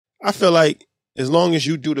I feel like as long as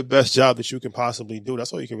you do the best job that you can possibly do,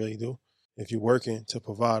 that's all you can really do. If you're working to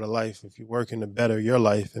provide a life, if you're working to better your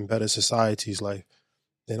life and better society's life,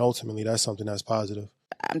 then ultimately that's something that's positive.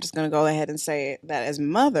 I'm just going to go ahead and say that as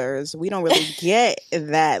mothers, we don't really get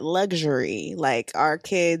that luxury. Like, our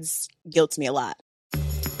kids guilt me a lot.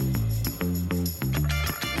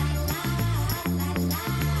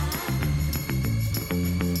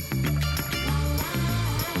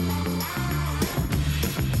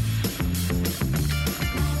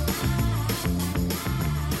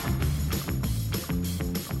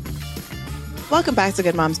 Welcome back to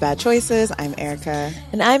Good Moms, Bad Choices. I'm Erica.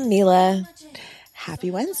 And I'm Mila. Happy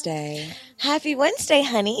Wednesday. Happy Wednesday,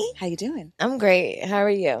 honey. How you doing? I'm great. How are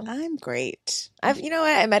you? I'm great. You know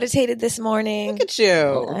what? I meditated this morning. Look at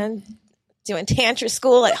you. I'm doing tantra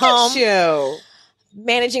school at home. Look at you.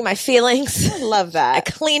 Managing my feelings. I love that. I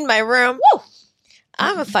cleaned my room. Woo!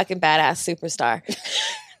 I'm a fucking badass superstar.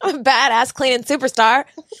 I'm a badass cleaning superstar.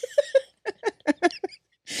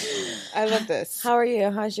 I love this. How are you?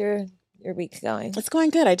 How's your week going? It's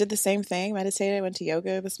going good. I did the same thing. Meditated. I went to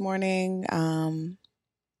yoga this morning.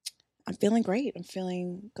 I'm feeling great. I'm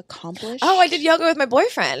feeling accomplished. Oh, I did yoga with my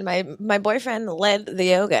boyfriend. My boyfriend led the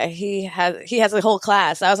yoga. He has a whole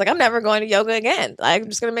class. I was like, I'm never going to yoga again. I'm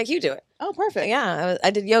just going to make you do it. Oh, perfect. Yeah,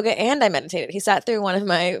 I did yoga and I meditated. He sat through one of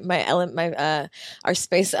our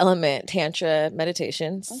space element tantra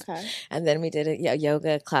meditations. Okay. And then we did a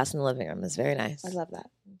yoga class in the living room. It was very nice. I love that.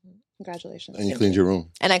 Congratulations. And you cleaned your room.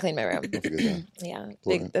 And I cleaned my room. Don't forget that. Yeah,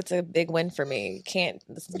 that's a big win for me.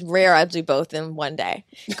 It's rare I do both in one day.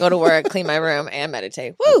 Go to work, clean my room, and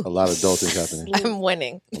meditate. Woo! A lot of adulting happening. I'm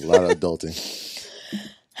winning. A lot of adulting.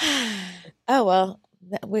 Oh, well,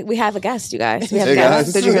 we have a guest, you guys. We have Hey, a guest.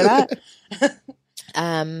 guys. Did you hear that?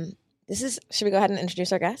 Should we go ahead and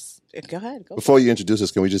introduce our guest? Go ahead. Go. Before you introduce us,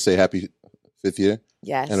 can we just say happy 5th year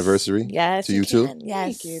Yes. anniversary to you too? Can.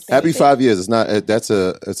 Yes. Thank you. Happy 5 years. It's not. That's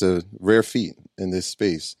a rare feat in this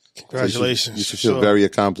space. Congratulations. So you should feel very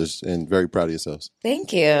accomplished and very proud of yourselves.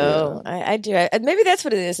 Thank you. Yeah. I do. Maybe that's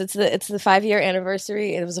what it is. It's the 5-year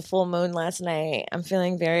anniversary. It was a full moon last night. I'm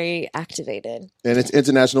feeling very activated. And it's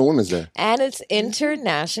International Women's Day. And it's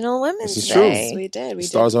International Women's This is Day. true. We did. The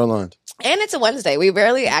stars are aligned. And it's a Wednesday. We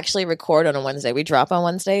rarely actually record on a Wednesday. We drop on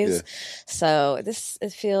Wednesdays. Yeah. So it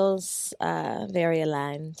feels very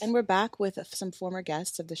aligned. And we're back with some former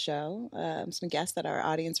guests of the show, some guests that our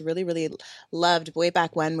audience really, really loved way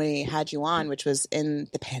back when we had you on, which was in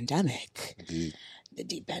the pandemic. Indeed. The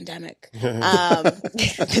deep pandemic.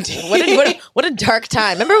 What a dark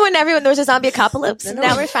time. Remember when there was a zombie apocalypse? And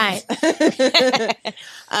now we're fine.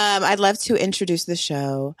 I'd love to introduce the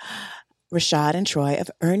show, Rashad and Troy of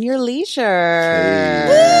Earn Your Leisure.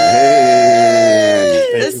 Hey.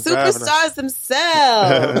 The Thank you for having us. superstars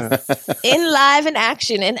themselves. Live in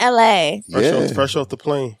action in LA. Fresh off the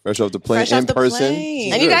plane. Fresh off the plane Fresh off in the person.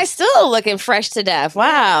 plane. And you guys still looking fresh to death.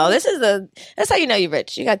 Wow. That's how you know you're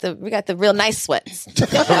rich. We got the real nice sweats. You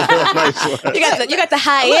got the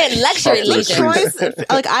high end luxury leisure. Troy's,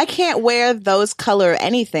 like, I can't wear those color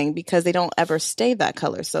anything because they don't ever stay that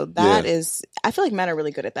color. So that is, I feel like men are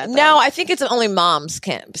really good at that. No, I think it's only moms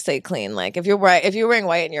can't stay clean. Like if you're wearing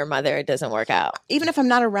white and you're a mother, it doesn't work out. Even if I'm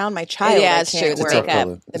not around my child, Yeah, I it's true. can't The wear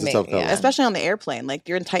makeup. It's a tough color. Yeah. especially on the airplane. Like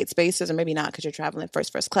you're in tight spaces, or maybe not because you're traveling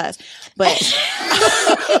first class. But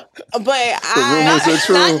but The rumors are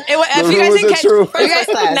true. If The you guys rumors didn't are catch, true. you guys,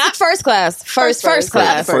 not first class, first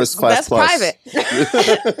class. First class That's plus. private.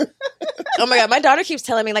 Oh my god, my daughter keeps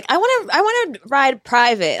telling me like I want to ride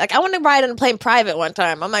private. Like I want to ride on a plane private one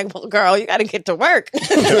time. I'm like, well, girl, you got to get to work.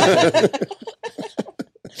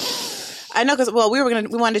 I know because we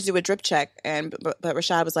wanted to do a drip check, but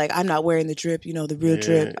Rashad was like, I'm not wearing the drip, the real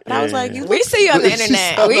drip. And I was like, We see you on the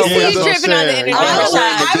internet. We see you dripping on the internet.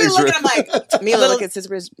 I was Drip. looking. I'm like, Mila, look at his.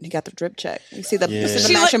 He got the drip check. You see the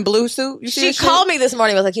matching blue suit. You see She this shit? called me this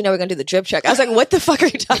morning. Was like, we're gonna do the drip check. I was like, what the fuck are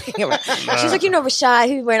you talking about? She's like, Rashad,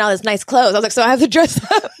 he's wearing all this nice clothes. I was like, so I have to dress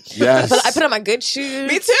up. Yes. But I put on my good shoes.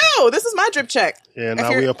 Me too. This is my drip check. Yeah,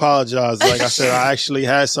 now we apologize. Like I said, I actually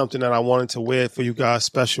had something that I wanted to wear for you guys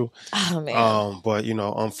special. Oh man. But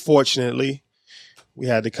unfortunately, we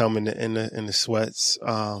had to come in the sweats.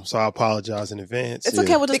 So I apologize in advance. It's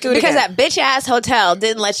okay. We'll just do it Because again. that bitch ass hotel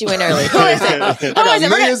didn't let you in early. Who is it? I got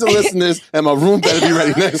millions of listeners, and my room better be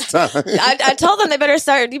ready next time. I told them they better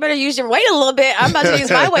start. You better use your weight a little bit. I'm about to use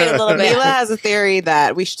my weight a little bit. Mila has a theory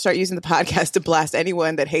that we should start using the podcast to blast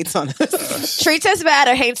anyone that hates on us. Treats us bad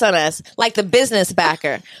or hates on us, like the business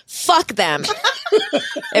backer. Fuck them.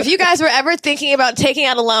 If you guys were ever thinking about taking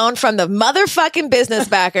out a loan from the motherfucking business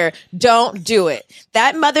backer, don't do it.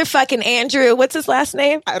 That motherfucking Andrew, what's his last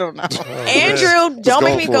name? I don't know. Andrew, don't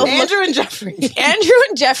make me go look. Andrew and Jeffrey. Andrew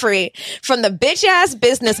and Jeffrey from the bitch ass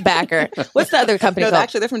business backer. What's the other company No, called?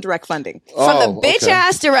 actually, they're from Direct Funding. From the bitch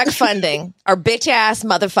ass direct funding are bitch ass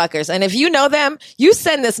motherfuckers. And if you know them, you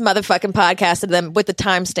send this motherfucking podcast to them with the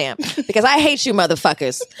timestamp because I hate you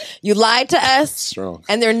motherfuckers. You lied to us. Strong.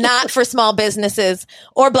 And they're not for small businesses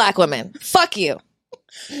or black women. Fuck you.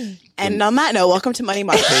 And on that note, welcome to Money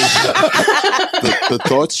Market. The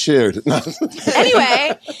thoughts shared.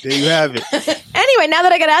 Anyway, There you have it. anyway, now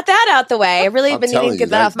that I got that out the way, I really I'm been needing telling to you, get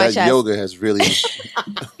that off my that chest. yoga has really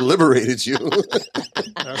liberated you.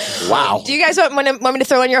 Wow. Do you guys want me to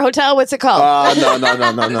throw in your hotel? What's it called? No.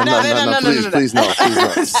 Please, no.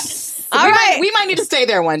 All right. We might need to stay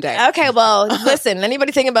there one day. Okay, well, listen,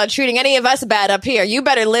 anybody thinking about treating any of us bad up here, you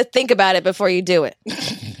better think about it before you do it.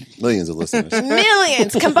 Millions of listeners.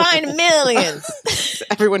 Millions, combined millions.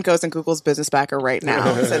 Everyone goes and Google's business backer right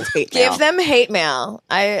now and sends hate mail. Give them hate mail.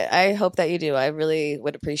 I hope that you do. I really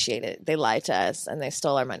would appreciate it. They lied to us and they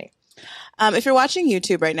stole our money. If you're watching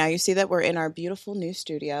YouTube right now, you see that we're in our beautiful new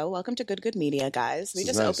studio. Welcome to Good Media, guys. We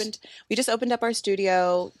This just is nice. we just opened up our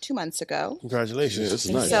studio 2 months ago. Congratulations. Yeah, this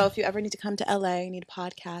is nice. So if you ever need to come to LA, need a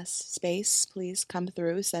podcast space, please come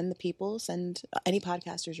through. Send any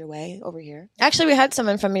podcasters your way over here. Actually, we had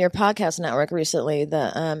someone from your podcast network recently.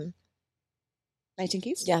 The 19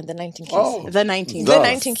 Keys? yeah, the 19 Keys. Oh. The 19 The Keys.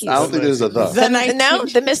 19 Keys. I don't think there's a the. The 19 No,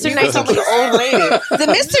 the Mr. 19 Some Keys. old lady. The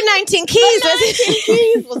Mr. 19 Keys was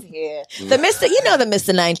Keys was here. the Mr. You know the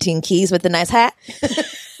Mr. 19 Keys with the nice hat.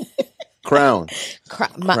 Crown.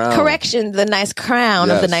 Crown. Correction, the nice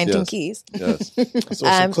crown of the Yes, 19 yes. Keys. Yes. I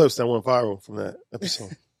saw some clips that went viral from that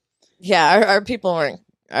episode. Yeah, our people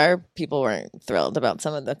weren't thrilled about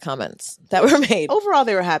some of the comments that were made. Overall,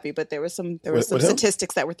 they were happy, but there were some With him?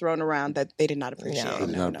 statistics that were thrown around that they did not appreciate. No. I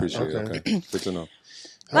did not appreciate it. Okay. Okay. Good to know.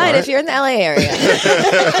 But if you're in the LA area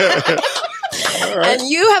and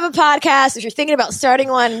you have a podcast, if you're thinking about starting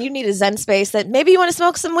one and you need a Zen space that maybe you want to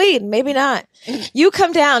smoke some weed, maybe not, you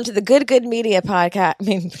come down to the Good Media podcast. I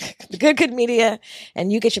mean, the Good Media,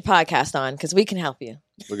 and you get your podcast on because we can help you.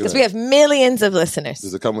 Look at Because that. we have millions of listeners.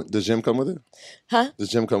 Does Jim come with it? Huh? Does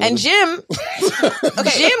Jim come And with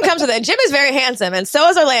it? Jim comes with it. Jim is very handsome, and so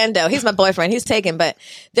is Orlando. He's my boyfriend. He's taken, but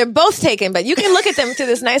they're both taken. But you can look at them through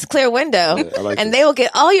this nice clear window, Yeah, I like and it. they will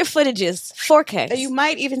get all your footages 4K. And you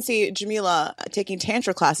might even see Jamila taking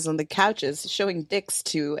tantra classes on the couches, showing dicks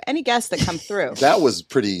to any guests that come through. That was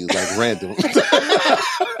pretty random.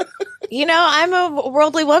 You know, I'm a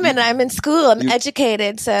worldly woman. And I'm in school. I'm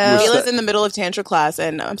educated. So Jamila's in the middle of tantra class,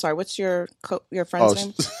 and I'm sorry, what's your friend's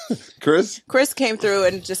name? Chris? Chris came through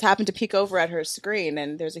and just happened to peek over at her screen,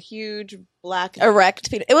 and there's a huge black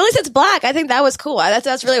erect penis. Well, at least it's black. I think that was cool.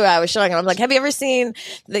 That's really what I was showing him. I'm like, have you ever seen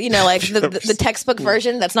the textbook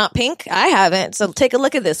version that's not pink? I haven't. So take a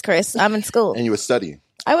look at this, Chris. I'm in school. And you were studying.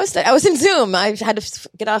 I was in Zoom. I had to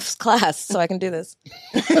get off class so I can do this.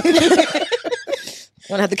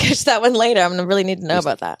 I'm gonna have to catch that one later. I'm gonna really need to know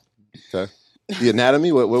about that. Okay. The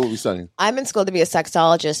anatomy? What were we studying? I'm in school to be a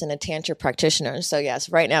sexologist and a tantra practitioner. So yes,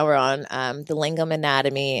 right now we're on the lingam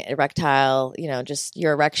anatomy, erectile, just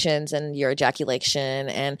your erections and your ejaculation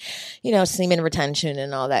and, semen retention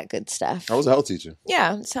and all that good stuff. I was a health teacher.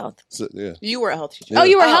 Yeah, it's health. So, yeah. You were a health teacher. Oh,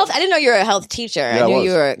 you were a health? I didn't know you were a health teacher. Yeah, I knew I was.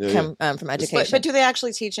 you were Yeah, from education. But do they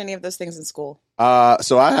actually teach any of those things in school?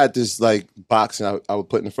 So I had this box and I would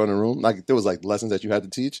put in the front of the room. There was lessons that you had to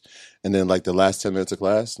teach, and then the last 10 minutes of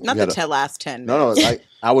class. Not the last 10 minutes. No.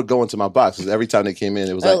 I would go into my box because every time they came in,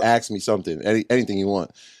 it was ask me something, anything you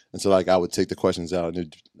want. And so I would take the questions out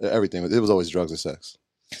and everything. It was always drugs or sex.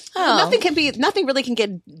 Oh. Nothing really can get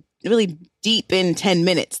really deep in 10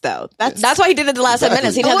 minutes though. That's why he did it the last 10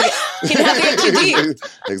 minutes. He didn't have to get too deep.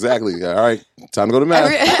 Exactly. All right. Time to go to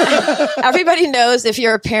math. Everybody knows if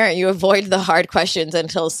you're a parent, you avoid the hard questions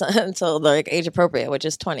until age appropriate, which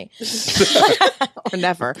is 20. Or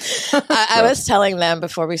never. I was telling them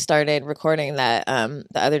before we started recording that the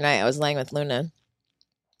other night I was laying with Luna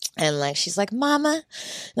and she's like, Mama.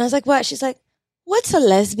 And I was like, what? She's like, what's a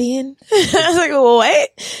lesbian? I was like,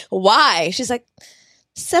 what? Why? She's like,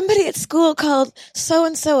 somebody at school called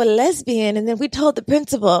so-and-so a lesbian, and then we told the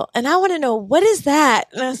principal, and I want to know, what is that?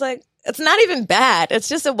 And I was like, it's not even bad. It's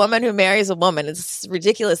just a woman who marries a woman. It's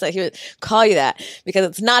ridiculous that he would call you that because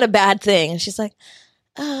it's not a bad thing. And she's like,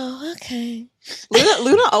 oh, okay.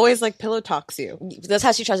 Luna always pillow talks you. That's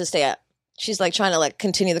how she tries to stay up. She's trying to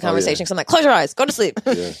continue the conversation. So I'm like, close your eyes, go to sleep.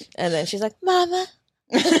 Yeah. And then she's like, Mama.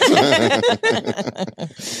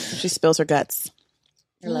 She spills her guts.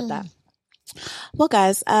 I love that. Well,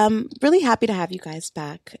 guys, really happy to have you guys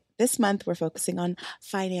back. This month, we're focusing on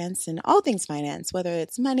finance and all things finance, whether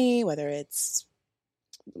it's money, whether it's,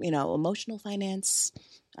 emotional finance,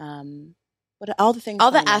 all the things,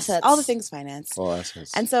 All the finance, assets. all the things finance. All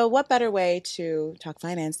assets. And so what better way to talk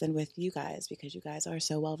finance than with you guys, because you guys are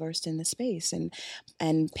so well versed in the space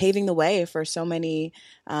and paving the way for so many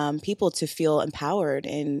people to feel empowered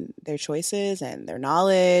in their choices and their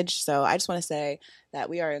knowledge. So I just want to say that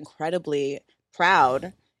we are incredibly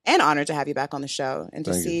proud and honored to have you back on the show and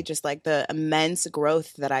to see just like the immense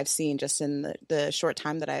growth that I've seen just in the short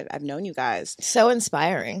time that I've known you guys. So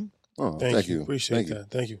inspiring. Oh, Thank you. Appreciate Thank that.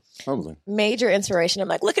 Thank you. Humbling. Major inspiration. I'm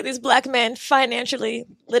like, look at these black men financially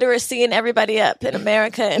literacying everybody up in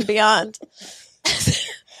America and beyond.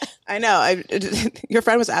 I know. Your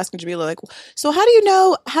friend was asking Jamila, like, so how do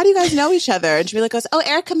you guys know each other? And Jamila goes, oh,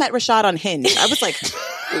 Erica met Rashad on Hinge. I was like,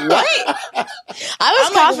 what? I was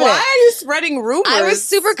confident. Like, why are you spreading rumors? I was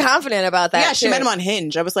super confident about that. Yeah, she too. met him on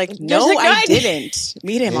Hinge. I was like, no, like, no, I I didn't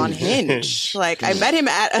meet him on Hinge. Like, I met him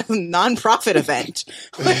at a nonprofit event.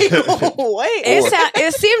 Like, wait.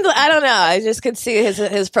 It seemed, I don't know. I just could see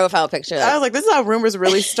his profile picture. I was like, this is how rumors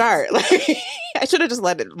really start. Like, I should have just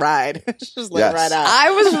let it ride. Just let it ride out.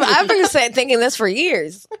 I've been thinking this for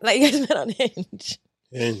years. Like, you guys met on Hinge.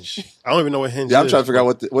 Hinge. I don't even know what Hinge is. Yeah, I'm trying to figure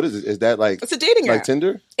out what is it? Is that like It's a dating app. like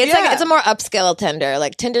Tinder? It's like it's a more upscale Tinder.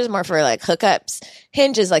 Like Tinder's more for like hookups.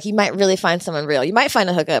 Hinge is like you might really find someone real. You might find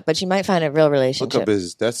a hookup, but you might find a real relationship. Hookup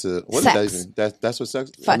is that's a what Sex. is that even? That's what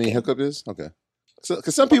sex. I Fucking. mean, hookup is okay. So,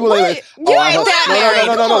 because some people like, You ain't that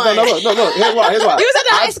married. no. Here's why. You was at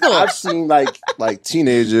the high school. I've seen like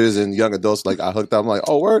teenagers and young adults like I hooked up. I'm like,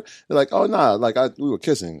 oh word. They're like, oh nah, like we were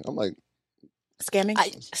kissing. I'm like, Scamming?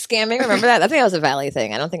 Scamming, remember that? I think that was a Valley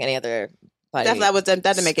thing. I don't think any other body. That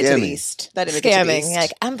didn't make it to the Scamming. East. That didn't make it to the Scamming. East.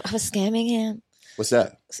 Like I was scamming him. what's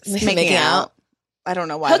that? Making out. I don't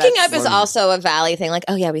know why. Hooking that's- up is also a Valley thing. Like,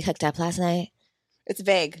 oh yeah, we hooked up last night. It's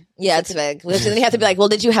vague. Yeah, it's vague. Which then you have to be like, well,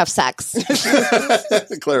 did you have sex?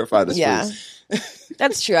 Clarify this, Yeah. please.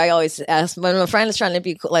 That's true. I always ask when my friend is trying to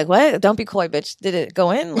be like, what? Don't be coy, bitch. Did it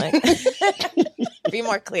go in? Like, be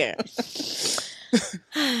more clear.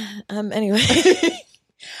 Anyway.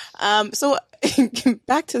 So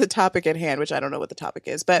back to the topic at hand, which I don't know what the topic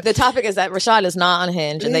is, but The topic is that Rashad is not on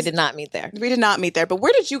Hinge and they did not meet there. we did not meet there. But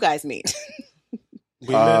where did you guys meet?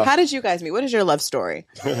 We met. How did you guys meet? What is your love story?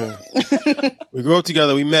 We grew up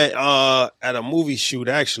together. We met at a movie shoot,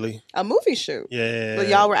 actually. A movie shoot. Yeah. Well,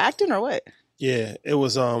 y'all were acting or what? Yeah. It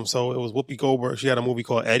was so it was Whoopi Goldberg. She had a movie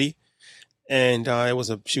called Eddie. And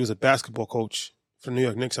she was a basketball coach for New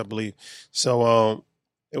York Knicks, I believe. So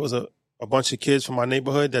it was a bunch of kids from my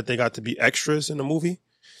neighborhood that they got to be extras in the movie.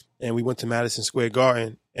 And we went to Madison Square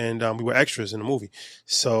Garden and we were extras in the movie.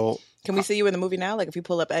 So Can we see you in the movie now? Like if you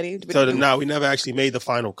pull up Eddie? no, we never actually made the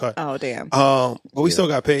final cut. Oh, damn. But we still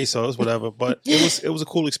got paid, so it was whatever. But it was a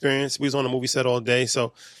cool experience. We was on the movie set all day.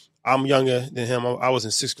 So I'm younger than him. I was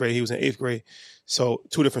in 6th grade. He was in 8th grade. So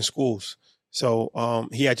 2 different schools. So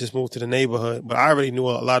he had just moved to the neighborhood, but I already knew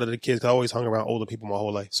a lot of the kids. I always hung around older people my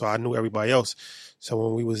whole life, so I knew everybody else. So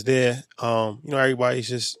when we was there, everybody's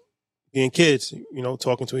just being kids,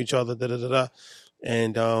 talking to each other,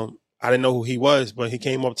 and I didn't know who he was, but he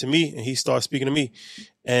came up to me and he started speaking to me,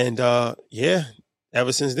 and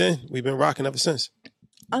ever since then we've been rocking ever since.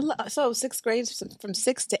 So 6th grade, from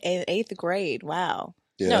 6th to 8th grade. Wow.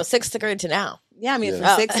 Yeah. No, 6th grade to now. Yeah, I mean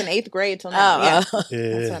Yeah. from 6th and 8th grade till now. Oh, Yeah, oh. Yeah,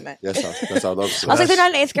 that's what I meant. That's how love I was like, they're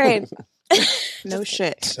not in 8th grade. No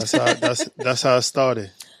shit. that's how it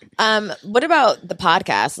started. What about the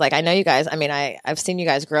podcast? Like, I know you guys, I mean, I've seen you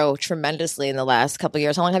guys grow tremendously in the last couple of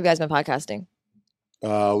years. How long have you guys been podcasting?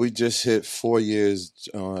 We just hit 4 years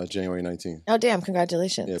January 19th. Oh, damn.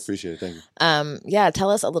 Congratulations. Yeah, appreciate it. Thank you. Yeah,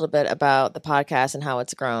 tell us a little bit about the podcast and how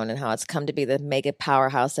it's grown and how it's come to be the mega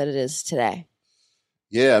powerhouse that it is today.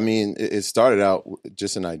 Yeah, I mean, it started out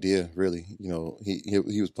just an idea, really.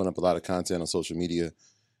 He was putting up a lot of content on social media,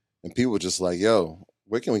 and people were just like, "Yo,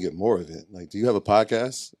 where can we get more of it? Like, do you have a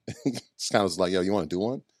podcast?" It's kind of like, "Yo, you want to do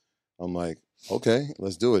one?" I'm like, "Okay,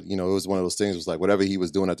 let's do it." It was one of those things. It was like whatever he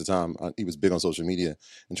was doing at the time. He was big on social media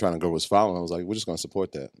and trying to grow his following. I was like, "We're just going to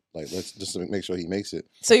support that. Like, let's just make sure he makes it."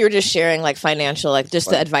 So you were just sharing like financial, like just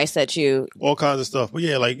the advice that you. All kinds of stuff. But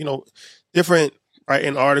yeah, different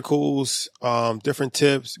writing articles, different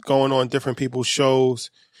tips, going on different people's shows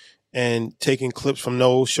and taking clips from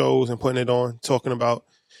those shows and putting it on, talking about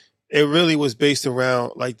it. Really was based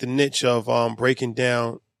around like the niche of breaking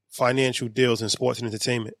down financial deals in sports and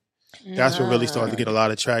entertainment. That's what really started to get a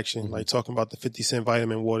lot of traction. Like talking about the 50 Cent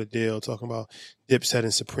vitamin water deal, talking about Dipset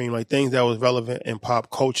and Supreme, like things that was relevant in pop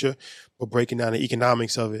culture, but breaking down the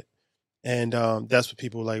economics of it. And that's what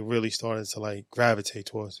people like really started to like gravitate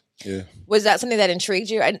towards. Yeah. Was that something that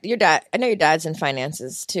intrigued you? I know your dad's in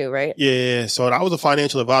finances too, right? Yeah. So I was a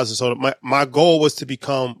financial advisor. So my goal was to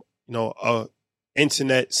become, a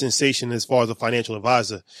internet sensation as far as a financial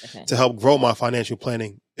advisor to help grow my financial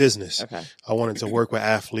planning business. Okay. I wanted to work with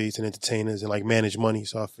athletes and entertainers and like manage money.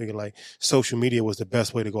 So I figured like social media was the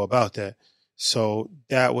best way to go about that. So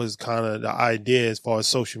that was kind of the idea as far as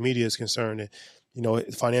social media is concerned. And,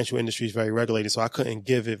 the financial industry is very regulated, so I couldn't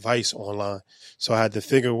give advice online. So I had to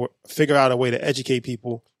figure out a way to educate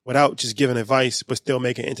people without just giving advice, but still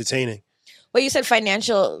make it entertaining. Well, you said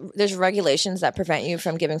there's regulations that prevent you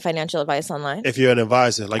from giving financial advice online? If you're an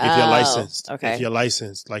advisor, like if you're licensed. Okay. If you're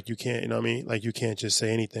licensed, like you can't, you know what I mean? Like you can't just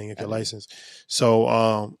say anything if you're licensed.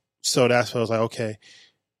 So so that's what I was like, okay,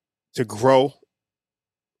 to grow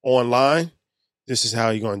online, this is how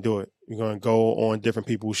you're going to do it. You're going to go on different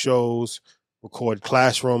people's shows, record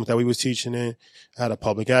classrooms that we was teaching in, had a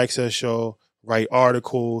public access show, write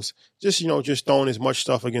articles, just throwing as much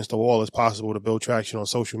stuff against the wall as possible to build traction on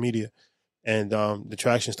social media. And the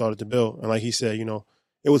traction started to build. And like he said,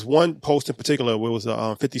 it was one post in particular where it was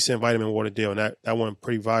a 50-cent vitamin water deal, and that went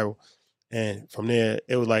pretty viral. And from there,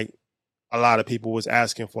 it was like a lot of people was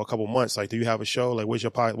asking for a couple months, like, do you have a show? Like, what's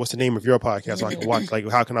the name of your podcast so I can watch? Like,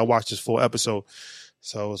 how can I watch this full episode?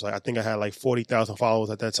 So it was like, I think I had like 40,000 followers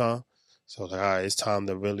at that time. So I was like, all right, it's time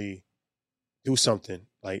to really do something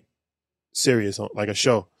like serious, like a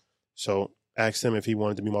show. So I asked him if he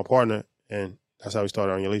wanted to be my partner, and that's how we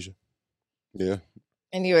started On Your Leisure. Yeah.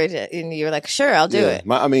 And you were like, sure, I'll do it.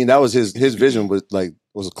 That was his vision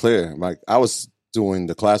was clear. Like I was doing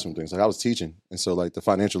the classroom things, like I was teaching, and so like the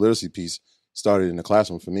financial literacy piece started in the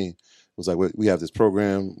classroom for me. It was like we have this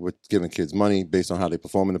program, we're giving kids money based on how they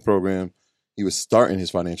perform in the program. He was starting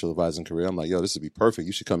his financial advising career. I'm like, yo, this would be perfect.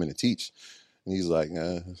 You should come in and teach. And he's like,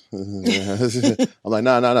 I'm like,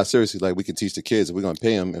 nah, seriously. Like, we can teach the kids. If we're going to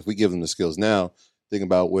pay them, if we give them the skills now, think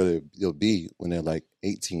about where they'll be when they're like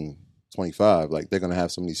 18, 25. Like, they're going to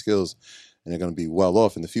have some of these skills, and they're going to be well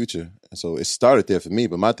off in the future. And so it started there for me.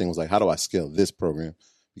 But my thing was like, how do I scale this program?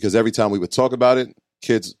 Because every time we would talk about it,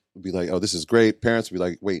 kids would be like, oh, this is great. Parents would be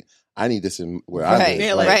like, wait, I need this in where I live.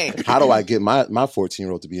 Yeah, like, right. How do I get my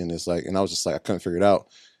 14-year-old to be in this? Like, and I was just like, I couldn't figure it out.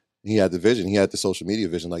 He had the vision. He had the social media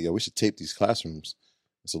vision. Like, yo, we should tape these classrooms.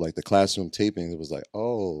 So like the classroom taping, it was like,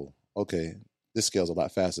 oh, okay, this scales a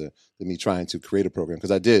lot faster than me trying to create a program.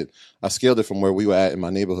 Because I scaled it from where we were at in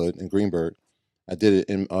my neighborhood in Greenburgh. I did it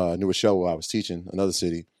in New Rochelle where I was teaching, another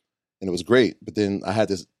city, and it was great. But then I had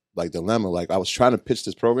this like dilemma. Like I was trying to pitch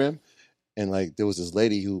this program, and like there was this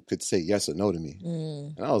lady who could say yes or no to me,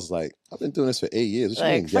 and I was like, I've been doing this for 8 years. What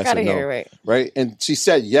you mean, yes or no? Right? And she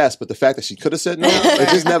said yes, but the fact that she could have said no, it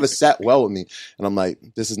just never sat well with me. And I'm like,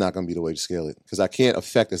 this is not going to be the way to scale it because I can't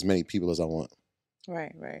affect as many people as I want.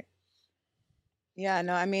 Right. Yeah,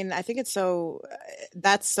 no, I mean, I think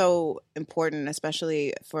that's so important,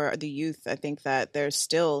 especially for the youth. I think that there's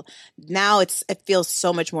still, now it feels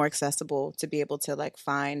so much more accessible to be able to like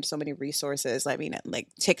find so many resources. I mean, like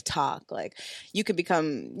TikTok, like you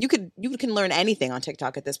can learn anything on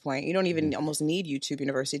TikTok at this point. You don't even almost need YouTube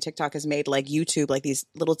University. TikTok has made like YouTube, like these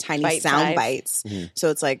little tiny sound bites. Mm-hmm. So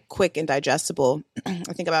it's like quick and digestible.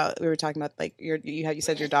 I think we were talking about like you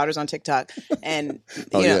said your daughter's on TikTok and,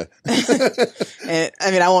 you know, and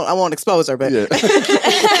I mean, I won't expose her, but,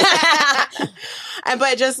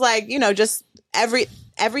 but just like, just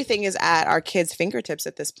everything is at our kids' fingertips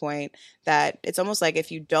at this point, that it's almost like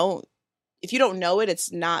if you don't know it,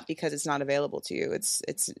 it's not because it's not available to you. It's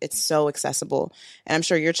so accessible. And I'm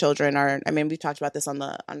sure your children are, I mean, we talked about this on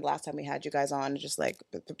the last time we had you guys on, just like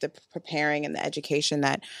the preparing and the education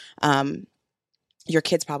that, your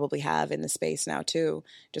kids probably have in the space now too,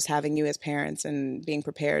 just having you as parents and being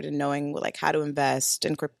prepared and knowing like how to invest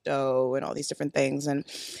in crypto and all these different things. And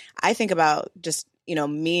I think about just,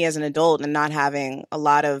 me as an adult and not having a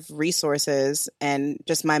lot of resources, and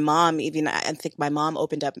just my mom, I think my mom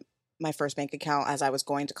opened up my first bank account as I was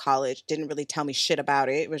going to college, didn't really tell me shit about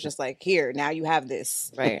it. It was just like, here, now you have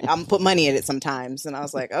this. Right. I'm gonna put money in it sometimes. And I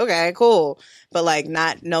was like, okay, cool. But like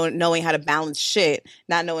not knowing how to balance shit,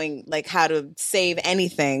 not knowing like how to save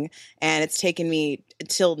anything. And it's taken me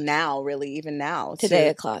till now, really, even now. Today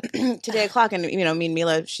o'clock. And, me and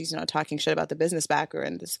Mila, she's, talking shit about the business backer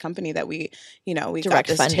and this company that we got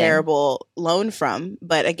this funding. Terrible loan from.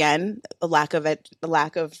 But again, a lack of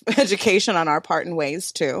education on our part in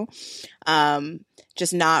ways too.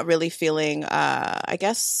 Just not really feeling,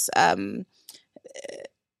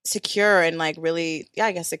 secure and like really,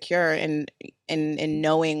 secure in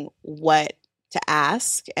knowing what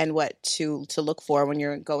ask and what to look for when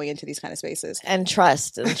you're going into these kind of spaces. And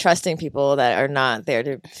trusting people that are not there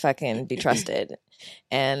to fucking be trusted.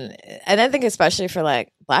 And I think especially for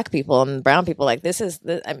like Black people and brown people, like this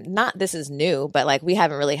is new, but like we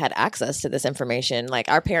haven't really had access to this information. Like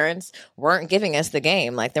our parents weren't giving us the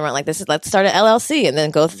game. Like they weren't like, let's start an LLC and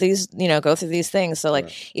then go through these things. So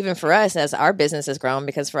like even for us, as our business has grown,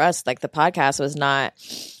 because for us, like the podcast wasn't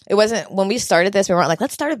when we started this, we weren't like,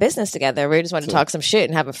 let's start a business together. We just wanted to talk some shit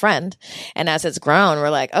and have a friend. And as it's grown, we're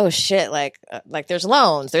like, oh shit, like there's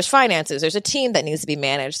loans, there's finances, there's a team that needs to be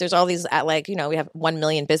managed. There's all these we have 1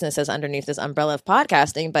 million businesses underneath this umbrella of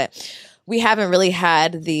podcasting, but we haven't really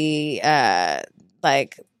had the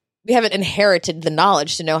we haven't inherited the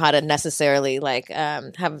knowledge to know how to necessarily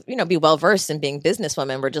be well versed in being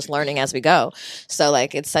businesswomen. We're just learning as we go. So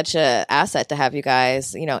like it's such a asset to have you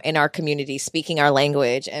guys, in our community speaking our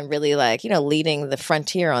language and really leading the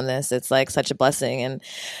frontier on this. It's like such a blessing. And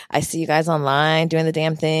I see you guys online doing the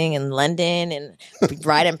damn thing in London and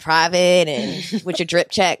riding private and with your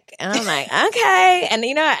drip check. And I'm like, okay. And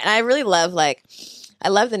and I really love I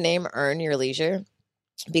love the name Earn Your Leisure,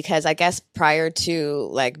 because I guess prior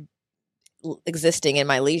to existing in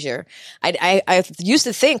my leisure, I used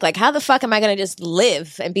to think like, how the fuck am I going to just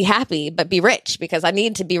live and be happy but be rich? Because I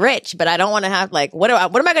need to be rich, but I don't want to have what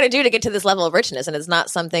am I going to do to get to this level of richness? And it's not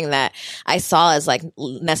something that I saw as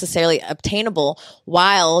necessarily obtainable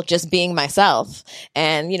while just being myself.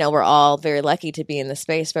 And we're all very lucky to be in the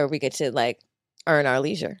space where we get to earn our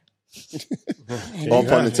leisure. All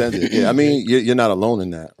pun intended. Yeah, I mean, you're not alone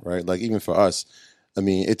in that, right? Like even for us, I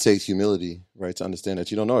mean, it takes humility, right, to understand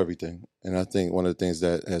that you don't know everything. And I think one of the things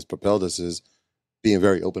that has propelled us is being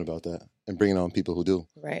very open about that and bringing on people who do.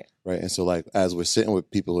 Right. Right. And so as we're sitting with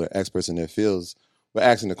people who are experts in their fields, we're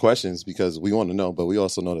asking the questions because we want to know, but we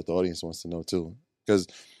also know that the audience wants to know too. Because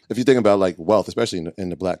if you think about wealth, especially in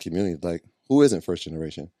the Black community, who isn't first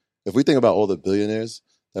generation? If we think about all the billionaires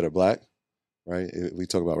that are Black, right? If we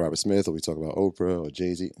talk about Robert Smith or we talk about Oprah or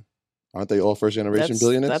Jay-Z, aren't they all first generation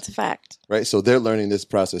billionaires? That's a fact. Right. So they're learning this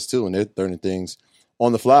process too, and they're learning things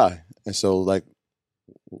on the fly. And so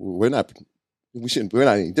we're not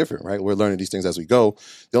any different, right? We're learning these things as we go.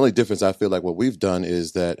 The only difference I feel like what we've done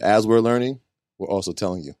is that as we're learning, we're also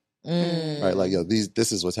telling you. Right?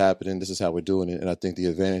 This is what's happening, this is how we're doing it. And I think the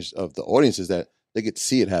advantage of the audience is that they get to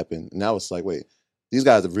see it happen. And now it's like, wait, these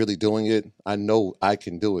guys are really doing it. I know I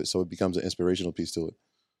can do it. So it becomes an inspirational piece to it.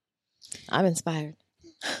 I'm inspired.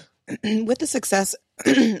 With the success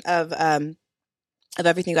of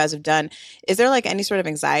everything you guys have done, is there any sort of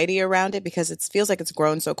anxiety around it? Because it feels like it's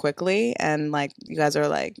grown so quickly, and you guys are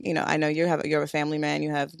I know you have a family man,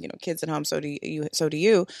 you have kids at home, so do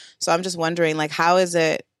you. So I'm just wondering how is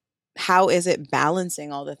it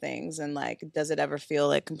balancing all the things, and does it ever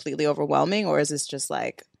feel completely overwhelming, or is this just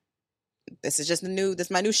this is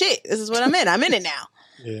my new shit, this is what I'm in it now?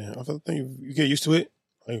 Yeah, I think you get used to it.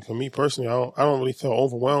 For me personally, I don't really feel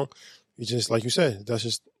overwhelmed. It's just like you said, that's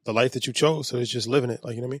just the life that you chose. So it's just living it,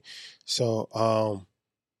 you know what I mean? So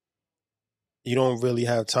you don't really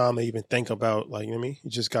have time to even think about, you know what I mean? You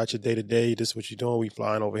just got your day to day. This is what you're doing. We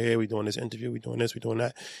flying over here. We doing this interview. We doing this. We doing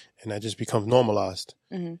that, and that just becomes normalized.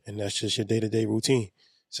 And that's just your day to day routine.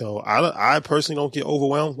 So I personally don't get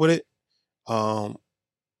overwhelmed with it.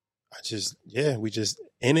 We just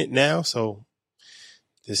in it now. So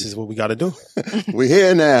this is what we got to do. We're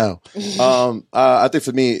here now. I think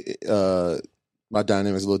for me, my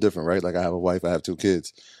dynamic is a little different, right? I have a wife, I have 2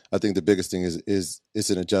 kids. I think the biggest thing is it's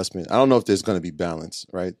an adjustment. I don't know if there's going to be balance,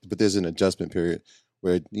 right? But there's an adjustment period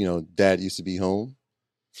where, dad used to be home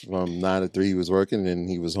from 9 to 3. He was working and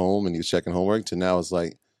he was home and he was checking homework, to now it's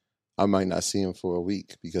I might not see him for a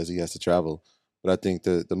week because he has to travel. But I think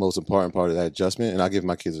the most important part of that adjustment, and I give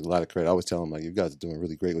my kids a lot of credit, I always tell them, you guys are doing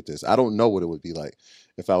really great with this. I don't know what it would be like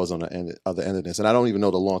if I was on the other end of this. And I don't even know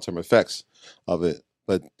the long-term effects of it.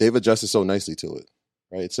 But they've adjusted so nicely to it,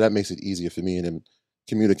 right? So that makes it easier for me, and then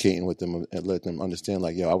communicating with them and let them understand,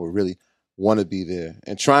 I would really want to be there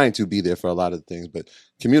and trying to be there for a lot of things, but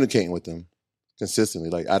communicating with them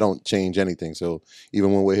consistently. I don't change anything. So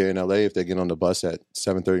even when we're here in LA, if they get on the bus at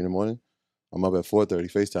 7:30 in the morning, I'm up at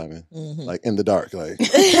 4:30 FaceTiming, in the dark.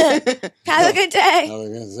 Have a good day.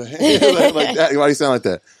 That. Why do you sound like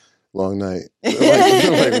that? Long night.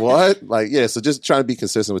 What? Yeah, so just trying to be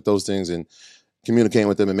consistent with those things and communicating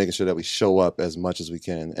with them and making sure that we show up as much as we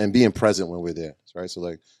can and being present when we're there, right? So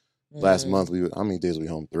last month, how many days were we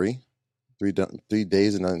home? 3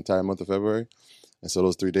 days in the entire month of February. And so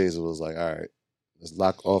those 3 days, it was all right, let's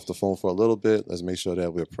lock off the phone for a little bit. Let's make sure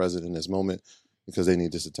that we're present in this moment because they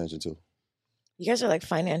need this attention too. You guys are like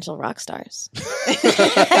financial rock stars.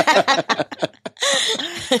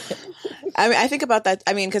 I mean, I think about that.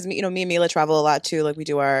 I mean, because me and Mila travel a lot too. Like we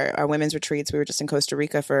do our women's retreats. We were just in Costa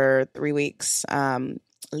Rica for 3 weeks,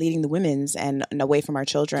 leading the women's and away from our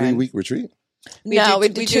children. 3-week retreat. We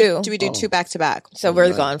do two. We do two back to back. So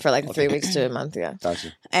we're gone for like 3 weeks to a month. Yeah.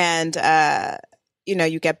 Gotcha. And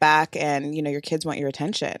you get back and your kids want your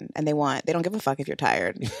attention and they don't give a fuck if you're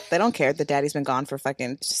tired. They don't care that daddy's been gone for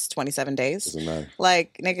fucking 27 days. Doesn't matter.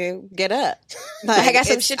 Like, nigga, get up. Like, I got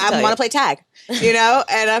some shit to tell I want you. to play tag,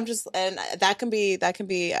 and and that can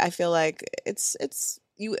be, I feel like it's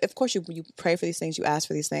you, of course you pray for these things, you ask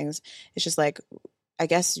for these things. It's just like, I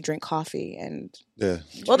guess you drink coffee and Yeah.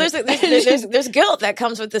 Well, there's guilt that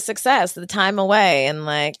comes with the success, the time away,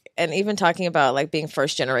 and even talking about like being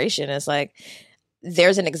first generation is like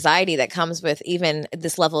there's an anxiety that comes with even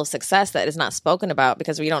this level of success that is not spoken about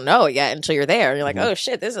because we don't know it yet until you're there. You're like, oh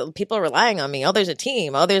shit, people are relying on me. Oh, there's a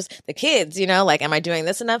team. Oh, there's the kids. Like, am I doing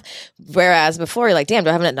this enough? Whereas before, you're like, damn,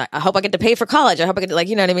 do I have enough? I hope I get to pay for college. I hope I get to, like,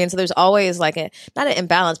 you know what I mean? So there's always like not an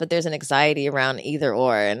imbalance, but there's an anxiety around either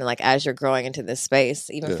or. And like as you're growing into this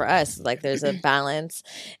space, even for us, like there's a balance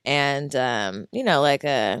and like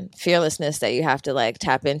a fearlessness that you have to like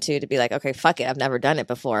tap into to be like, okay, fuck it, I've never done it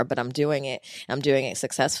before, but I'm doing it. I'm doing it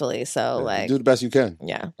successfully. So like do the best you can.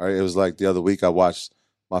 Yeah. All right. It was like the other week I watched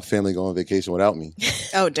my family go on vacation without me.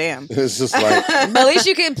 oh damn. It's just like but at least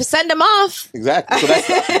you can send them off. Exactly. So that's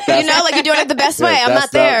like you're doing it the best way. I'm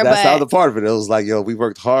not there. That's but the other part of it. It was like, we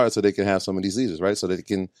worked hard so they can have some of these leaders, right? So they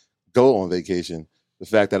can go on vacation. The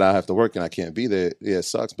fact that I have to work and I can't be there, it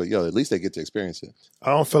sucks. But at least they get to experience it. I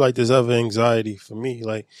don't feel like there's ever anxiety for me.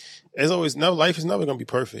 Like, as always, life is never gonna be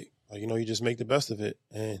perfect. Like, you just make the best of it,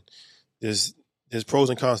 and there's pros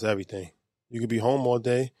and cons to everything. You could be home all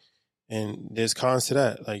day, and there's cons to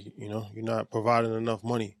that. Like, you're not providing enough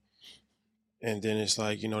money, and then it's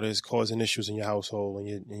like, there's causing issues in your household,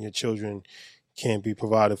 and your children can't be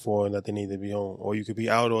provided for, and that they need to be home. Or you could be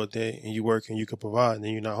out all day and you work and you could provide, and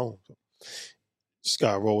then you're not home. So just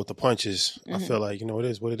gotta roll with the punches. I feel like, it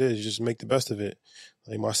is what it is. You just make the best of it.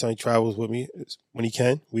 Like, my son travels with me when he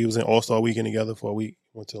can. We was in All-Star Weekend together for a week.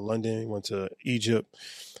 Went to London, went to Egypt.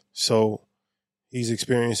 So he's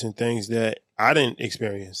experiencing things that I didn't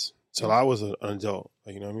experience till I was an adult.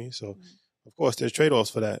 Like, you know what I mean? So, of course, there's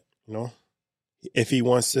trade-offs for that, If he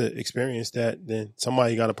wants to experience that, then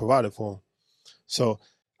somebody got to provide it for him. So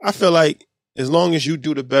I feel like as long as you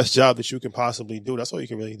do the best job that you can possibly do, that's all you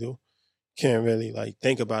can really do. Can't really, like,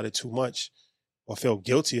 think about it too much or feel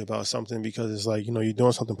guilty about something because it's like, you're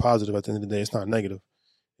doing something positive at the end of the day. It's not negative.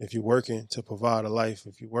 If you're working to provide a life,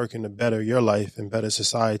 if you're working to better your life and better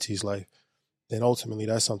society's life, then ultimately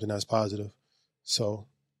that's something that's positive. So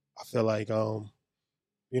I feel like,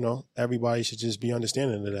 everybody should just be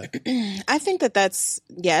understanding of that. I think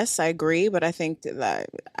yes, I agree. But I think that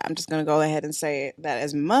I'm just going to go ahead and say that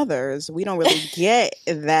as mothers, we don't really get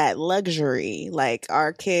that luxury. Like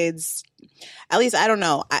our kids, at least I don't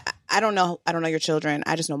know. I don't know your children.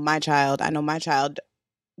 I just know my child. I know my child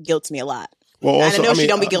guilts me a lot. Well, also, I know she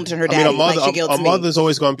don't be guilting her daddy. A mother's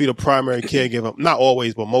always going to be the primary caregiver. Not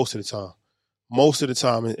always, but most of the time. Most of the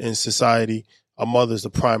time in society, a mother's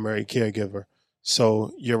the primary caregiver.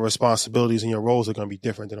 So your responsibilities and your roles are going to be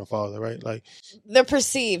different than a father, right? Like, they're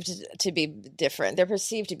perceived to be different. They're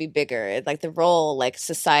perceived to be bigger. Like the role, like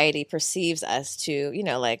society perceives us to,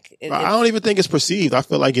 I don't even think it's perceived. I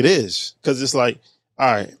feel like it is because it's like,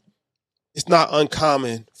 all right, it's not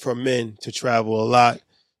uncommon for men to travel a lot,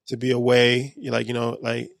 to be away. You're like,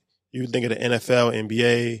 like you think of the NFL,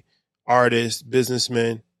 NBA, artists,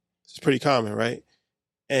 businessmen. It's pretty common, right?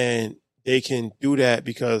 And they can do that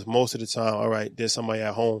because most of the time, all right, there's somebody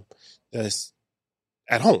at home that's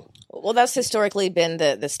at home. Well, that's historically been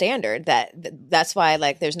the standard. That's why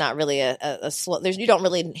like there's not really you don't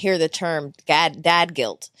really hear the term dad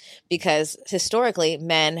guilt because historically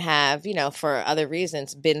men have for other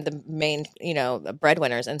reasons been the main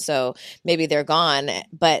breadwinners, and so maybe they're gone.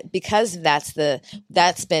 But because that's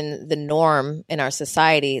been the norm in our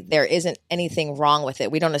society, there isn't anything wrong with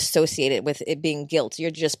it. We don't associate it with it being guilt. You're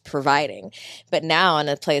just providing. But now in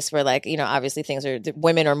a place where obviously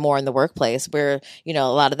women are more in the workplace, where a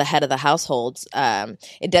lot of the head of the households,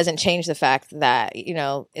 it doesn't change the fact that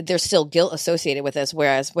there's still guilt associated with this,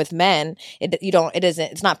 whereas with men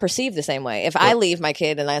it's not perceived the same way. If I leave my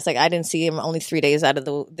kid and it's like I didn't see him only 3 days out of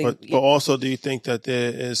the but also, do you think that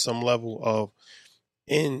there is some level of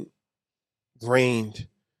ingrained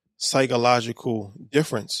psychological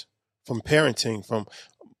difference from parenting? From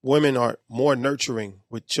women are more nurturing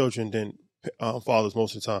with children than fathers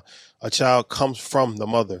most of the time. A child comes from the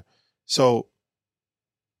mother, so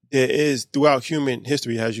there is, throughout human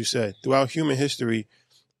history, as you said, throughout human history,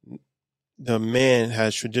 the man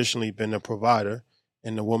has traditionally been the provider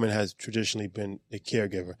and the woman has traditionally been the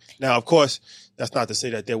caregiver. Now, of course, that's not to say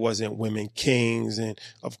that there wasn't women kings. And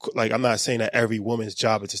I'm not saying that every woman's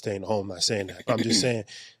job is to stay in the home. I'm not saying that. But I'm just saying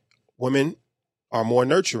women are more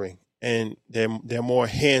nurturing and they're more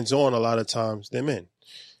hands-on a lot of times than men.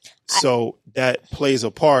 So that plays a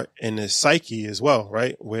part in the psyche as well,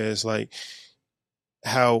 right? Where it's like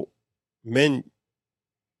how men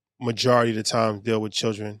majority of the time deal with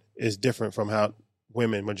children is different from how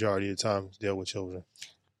women majority of the time deal with children.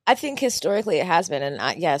 I think historically it has been,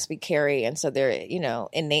 and yes, we carry, and so there,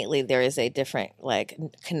 innately there is a different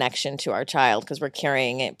connection to our child because we're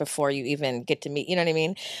carrying it before you even get to meet. You know what I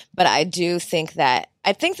mean? But I do think that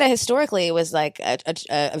historically it was like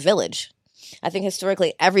a village. I think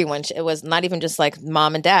historically everyone, it was not even just like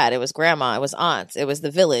mom and dad. It was grandma. It was aunts. It was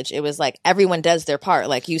the village. It was like everyone does their part.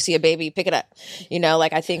 Like you see a baby, pick it up.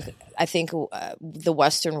 I think the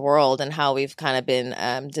Western world and how we've kind of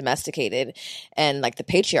been domesticated and like the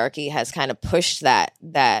patriarchy has kind of pushed that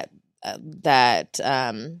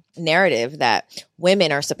narrative that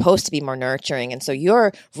women are supposed to be more nurturing, and so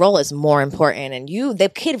your role is more important, and the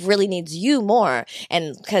kid really needs you more,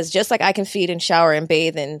 and because just like I can feed and shower and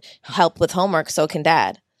bathe and help with homework, so can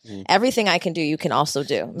dad. Everything I can do, you can also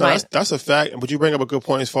do. No, that's a fact. But you bring up a good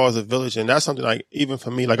point as far as the village, and that's something like even for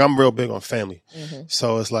me, like I'm real big on family.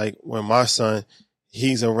 So it's like when my son,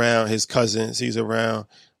 he's around his cousins, he's around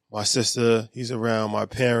my sister, he's around my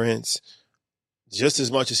parents, just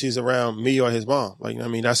as much as he's around me or his mom.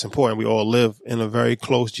 That's important. We all live in a very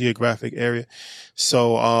close geographic area.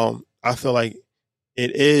 So I feel like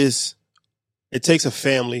it takes a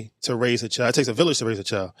family to raise a child. It takes a village to raise a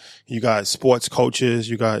child. You got sports coaches,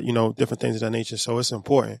 you got, different things of that nature. So it's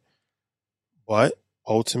important. But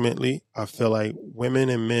ultimately, I feel like women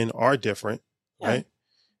and men are different, right?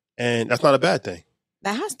 And that's not a bad thing.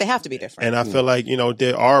 They have to be different. And I feel like,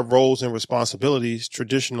 there are roles and responsibilities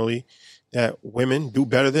traditionally that women do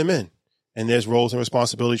better than men. And there's roles and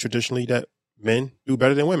responsibilities traditionally that men do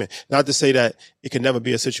better than women. Not to say that it can never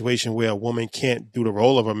be a situation where a woman can't do the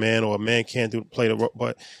role of a man or a man can't play the role,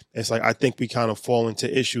 but it's like I think we kind of fall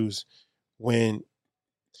into issues when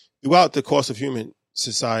throughout the course of human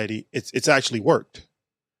society, it's actually worked,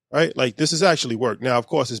 right? Like this has actually worked. Now, of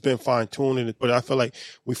course, it's been fine-tuned, but I feel like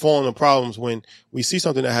we fall into problems when we see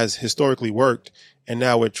something that has historically worked and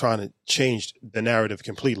now we're trying to change the narrative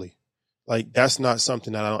completely. Like that's not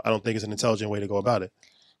something that I don't think is an intelligent way to go about it.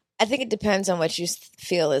 I think it depends on what you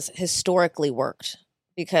feel is historically worked,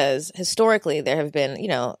 because historically there have been,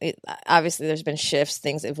 obviously there's been shifts,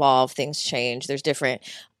 things evolve, things change. There's different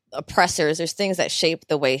oppressors. There's things that shape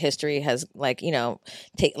the way history has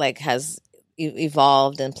has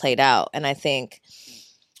evolved and played out. And I think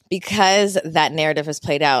because that narrative has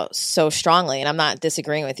played out so strongly, and I'm not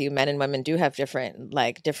disagreeing with you, men and women do have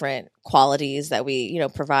different qualities that we,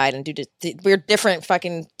 provide and do. We're different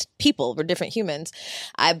fucking people. We're different humans.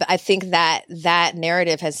 I think that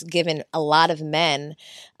narrative has given a lot of men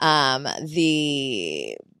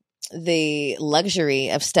the luxury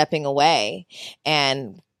of stepping away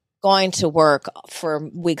and going to work for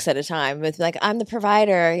weeks at a time with I'm the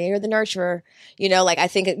provider, you're the nurturer, I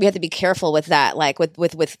think we have to be careful with that, with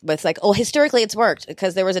historically it's worked,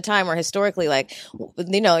 because there was a time where historically,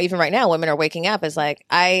 even right now women are waking up as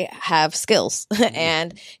I have skills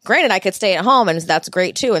and granted I could stay at home and that's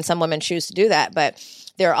great too, and some women choose to do that, but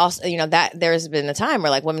there are also, that there's been a time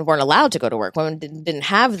where women weren't allowed to go to work. Women didn't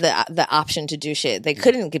have the option to do shit. They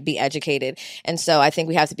couldn't be educated. And so I think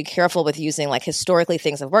we have to be careful with using historically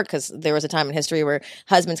things have worked, because there was a time in history where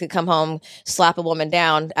husbands could come home, slap a woman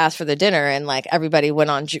down, ask for their dinner, and everybody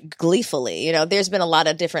went on gleefully. There's been a lot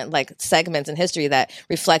of different segments in history that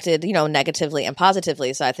reflected, negatively and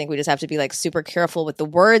positively. So I think we just have to be super careful with the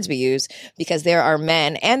words we use, because there are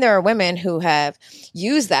men and there are women who have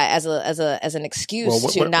used that as an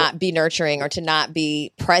excuse to not be nurturing or to not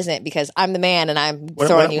be present because I'm the man and I'm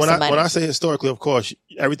throwing you some money. When I say historically, of course,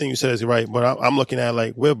 everything you said is right, but I'm looking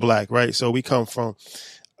at we're black, right? So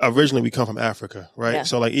originally we come from Africa, right? Yeah.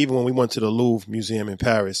 So even when we went to the Louvre Museum in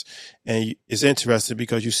Paris, and it's interesting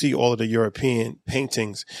because you see all of the European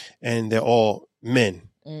paintings and they're all men,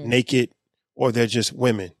 naked, or they're just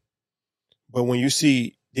women. But when you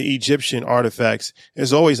see the Egyptian artifacts,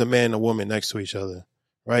 there's always a man and a woman next to each other,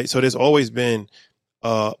 right? So there's always been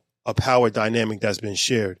a power dynamic that's been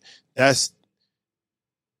shared. That's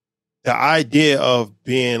the idea of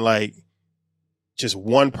being just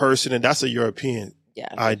one person, and that's a European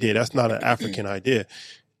idea. That's not an African idea.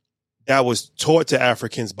 that was taught to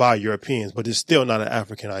Africans by Europeans, but it's still not an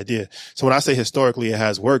African idea. So when I say historically it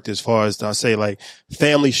has worked, as far as I say like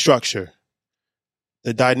family structure,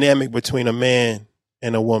 the dynamic between a man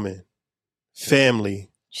and a woman, family,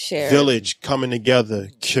 village coming together,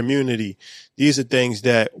 community, these are things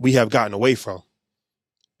that we have gotten away from.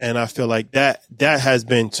 And I feel like that has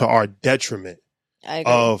been to our detriment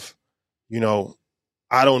of,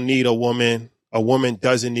 I don't need a woman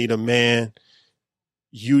doesn't need a man.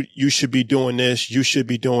 You should be doing this. You should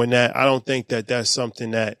be doing that. I don't think that that's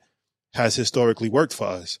something that has historically worked for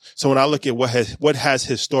us. So when I look at what has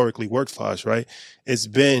historically worked for us, right? It's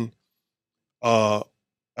been an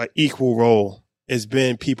equal role. It's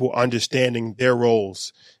been people understanding their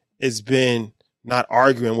roles. It's been not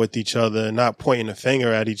arguing with each other, not pointing a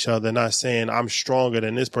finger at each other, not saying I'm stronger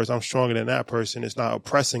than this person, I'm stronger than that person. It's not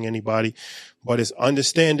oppressing anybody, but it's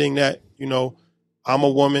understanding that, I'm a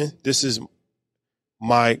woman. This is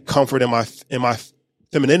my comfort in my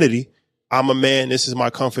femininity. I'm a man. This is my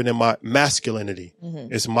comfort in my masculinity.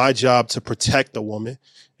 Mm-hmm. It's my job to protect the woman,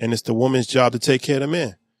 and it's the woman's job to take care of the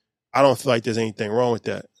man. I don't feel like there's anything wrong with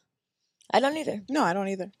that. I don't either. No, I don't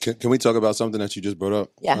either. Can we talk about something that you just brought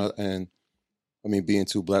up? Yeah. And I mean, being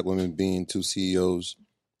two Black women, being two CEOs,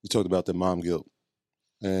 you talked about the mom guilt.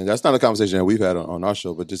 And that's not a conversation that we've had on our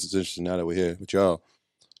show, but just it's interesting now that we're here with y'all.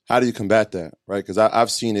 How do you combat that, right? Because I've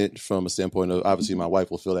seen it from a standpoint of, obviously, my wife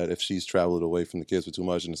will feel that if she's traveled away from the kids for too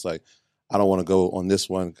much, and it's like, I don't want to go on this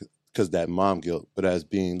one because that mom guilt. But as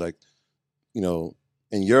being like, in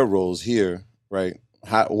your roles here, right?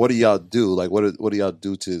 What do y'all do? Like, what do y'all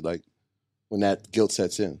do to like when that guilt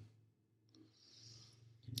sets in?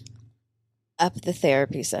 Up the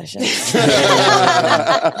therapy sessions.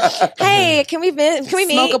 Hey, can we meet?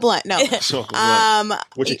 Smoke a blunt. No.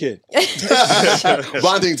 What's your kid?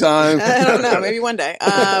 Bonding time. I don't know. Maybe one day.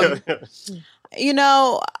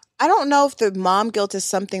 I don't know if the mom guilt is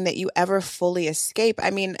something that you ever fully escape.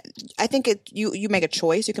 I mean, I think you make a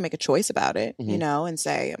choice. You can make a choice about it, Mm-hmm. And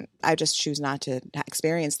say, I just choose not to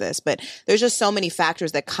experience this. But there's just so many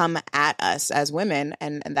factors that come at us as women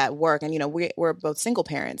and that work. And, we're both single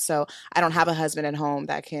parents. So I don't have a husband at home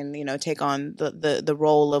that can, take on the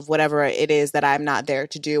role of whatever it is that I'm not there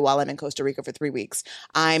to do while I'm in Costa Rica for 3 weeks.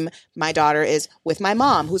 My daughter is with my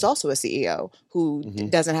mom, who's also a CEO, who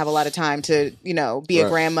doesn't have a lot of time to, be a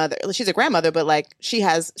grandmother. She's a grandmother, but like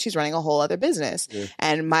she's running a whole other business. Yeah.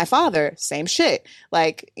 And my father, same shit.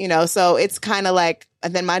 Like, so it's kind of like,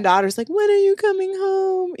 and then my daughter's like, when are you coming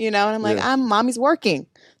home? And I'm like, mommy's working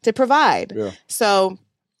to provide. Yeah. So,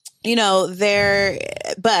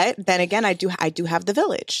 but then again, I do have the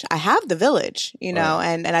village. I have the village,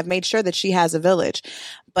 and I've made sure that she has a village.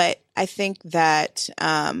 But I think that,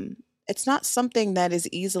 it's not something that is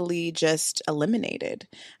easily just eliminated.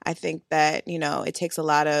 I think that, it takes a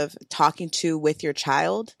lot of talking with your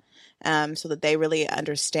child so that they really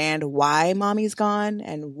understand why mommy's gone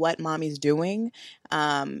and what mommy's doing.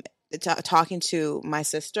 Talking to my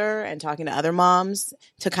sister and talking to other moms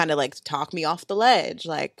to kind of like talk me off the ledge.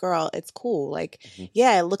 Like, girl, it's cool. Like,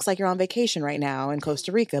 yeah, it looks like you're on vacation right now in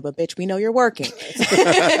Costa Rica, but bitch, we know you're working.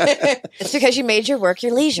 It's because you made your work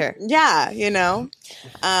your leisure. Yeah,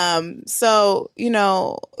 So,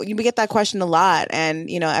 you get that question a lot. And,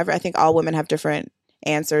 I think all women have different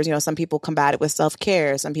answers. Some people combat it with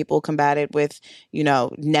self-care. Some people combat it with,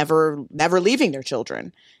 never leaving their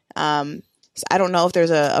children. So I don't know if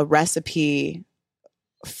there's a recipe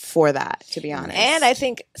for that, to be honest. And I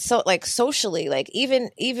think so, like socially, like even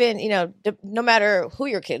no matter who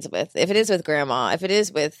your kid's with, if it is with grandma, if it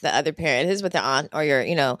is with the other parent, if it is with the aunt or your,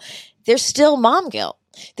 there's still mom guilt.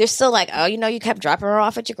 There's still like, oh, you kept dropping her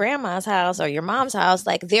off at your grandma's house or your mom's house.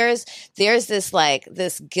 Like there's this like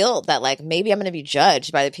this guilt that like maybe I'm going to be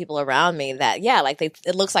judged by the people around me that, yeah, like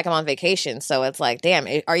it looks like I'm on vacation. So it's like, damn,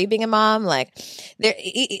 are you being a mom? Like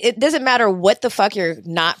it doesn't matter what the fuck you're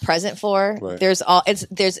not present for. Right.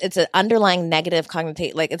 It's an underlying negative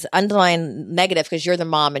cognitive, like it's underlying negative because you're the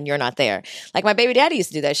mom and you're not there. Like my baby daddy used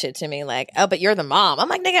to do that shit to me. Like, oh, but you're the mom. I'm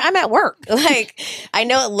like, nigga, I'm at work. Like I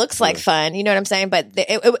know it looks like fun. You know what I'm saying? But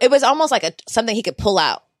it was almost like something he could pull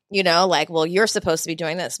out, like, well, you're supposed to be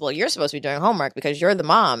doing this. Well, you're supposed to be doing homework because you're the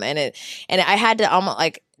mom. And I had to almost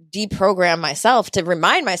like deprogram myself to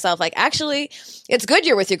remind myself, like, actually, it's good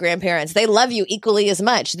you're with your grandparents. They love you equally as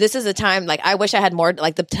much. This is a time, like, I wish I had more,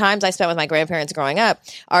 like, the times I spent with my grandparents growing up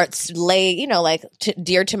are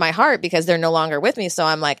dear to my heart because they're no longer with me. So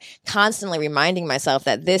I'm, like, constantly reminding myself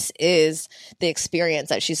that this is the experience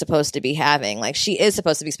that she's supposed to be having. Like, she is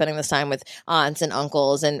supposed to be spending this time with aunts and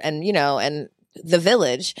uncles and the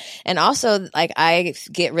village. And also, like, I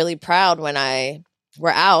get really proud when we're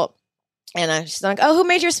out And she's like, oh, who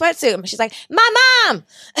made your sweatsuit? And she's like, my mom.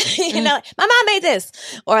 You know, like, my mom made this.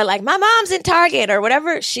 Or like, my mom's in Target or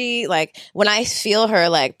whatever. She like, when I feel her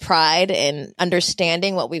like pride in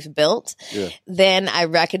understanding what we've built, then I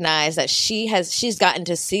recognize that she's gotten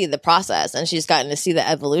to see the process and she's gotten to see the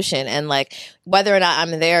evolution. And like, whether or not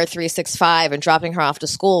I'm there 365 and dropping her off to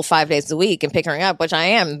school 5 days a week and picking her up, which I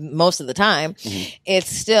am most of the time, it's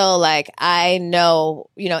still like, I know,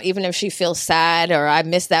 you know, even if she feels sad or I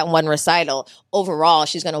missed that one recital, overall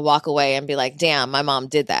she's going to walk away and be like, damn, my mom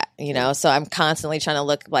did that, you know? So I'm constantly trying to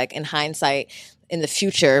look like in hindsight in the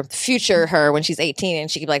future her when she's 18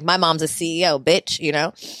 and she could be like, my mom's a CEO, bitch, you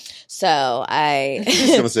know? So I was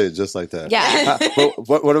going to say it just like that. Yeah.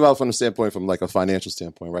 But what about from the standpoint, from like a financial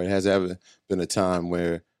standpoint, right? Has there ever been a time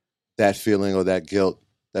where that feeling or that guilt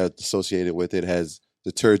that's associated with it has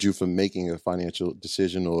deterred you from making a financial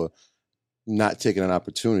decision or not taking an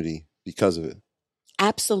opportunity because of it?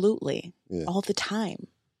 Absolutely. All the time.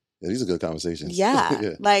 Yeah, these are good conversations.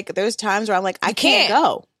 Yeah. Like there's times where I'm like, I can't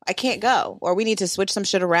go. Or we need to switch some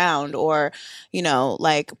shit around. Or, you know,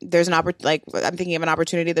 like there's an like I'm thinking of an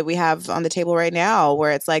opportunity that we have on the table right now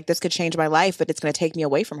where it's like, this could change my life, but it's going to take me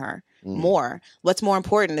away from her more. What's more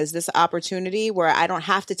important is this opportunity where I don't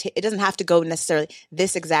have to it doesn't have to go necessarily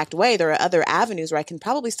this exact way. There are other avenues where I can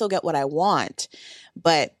probably still get what I want,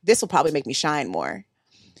 but this will probably make me shine more.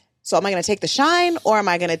 So am I going to take the shine or am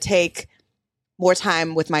I going to take more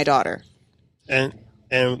time with my daughter? And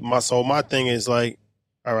my thing is like,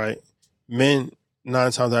 all right, men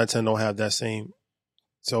 9 times out of 10 don't have that same.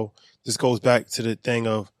 So this goes back to the thing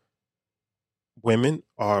of women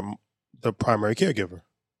are the primary caregiver,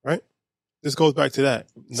 right? This goes back to that.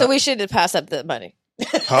 So we should pass up the money.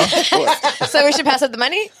 Huh? So we should pass up the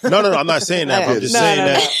money? No, I'm not saying that. But I'm just saying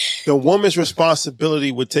that the woman's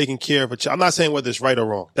responsibility with taking care of a child. I'm not saying whether it's right or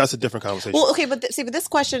wrong. That's a different conversation. Well, okay, but but this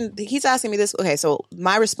question, he's asking me this. Okay, so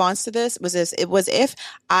my response to this was this. It was if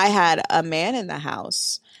I had a man in the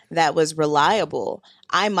house that was reliable,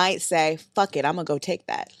 I might say, fuck it, I'm going to go take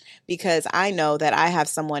that. Because I know that I have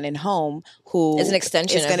someone in home who is an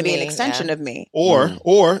extension is going to be an extension of me. Or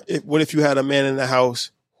what if you had a man in the house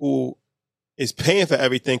who is paying for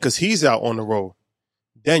everything because he's out on the road?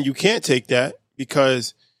 Then you can't take that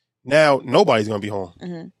because now nobody's going to be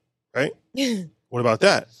home, right? What about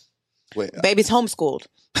that? Wait, baby's homeschooled.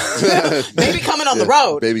 Baby coming on the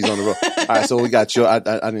road. Baby's on the road. All right, so we got your. I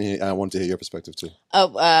didn't hear, I wanted to hear your perspective too. Oh,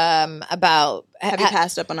 about have you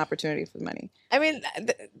passed up an opportunity for money? I mean,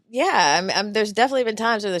 there's definitely been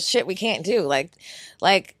times where the shit we can't do.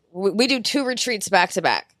 Like we do 2 retreats back to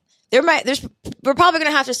back. We're probably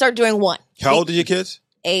going to have to start doing 1. How old are your kids?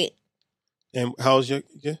 8. And how's your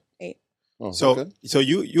kid? 8. Oh, so okay. so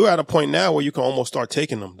you're at a point now where you can almost start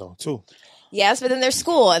taking them though too. Yes, but then there's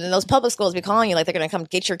school, and then those public schools be calling you like they're going to come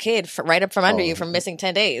get your kid right up from under you from missing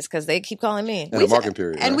 10 days because they keep calling me. And a marking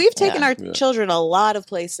period. And right? we've taken our children a lot of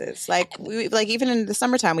places. Like even in the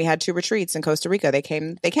summertime, we had 2 retreats in Costa Rica. They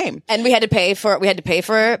came, and we had to pay for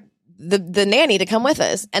the nanny to come with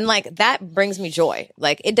us. And like, that brings me joy.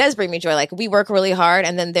 Like, it does bring me joy. Like, we work really hard.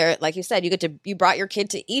 And then there, like you said, you brought your kid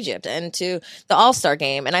to Egypt and to the All-Star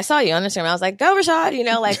game. And I saw you on Instagram. I was like, go Rashad, you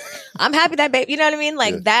know, like, I'm happy that baby, you know what I mean?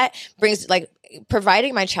 Like that brings like,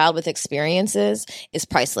 providing my child with experiences is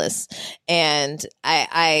priceless. And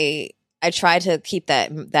I try to keep that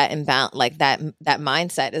inbound, like that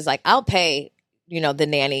mindset is like, I'll pay, you know, the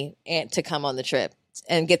nanny to come on the trip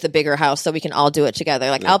and get the bigger house so we can all do it together.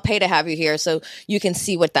 Like, I'll pay to have you here so you can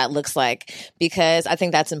see what that looks like, because I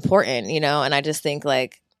think that's important, you know? And I just think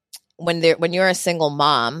like when you're a single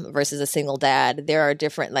mom versus a single dad, there are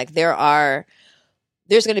different, like there's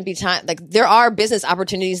going to be time, like there are business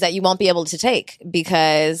opportunities that you won't be able to take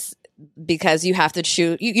because you have to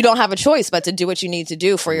choose. You don't have a choice but to do what you need to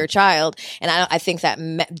do for your child. And I think that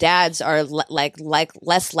dads are like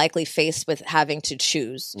less likely faced with having to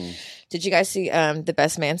choose. Did you guys see the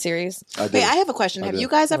Best Man series? Wait, I have a question. Have you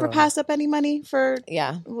guys ever passed up any money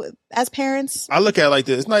as parents? I look at it like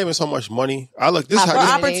this. It's not even so much money.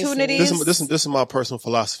 Opportunities. This is my personal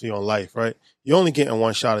philosophy on life, right? You're only getting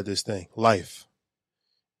one shot at this thing, life.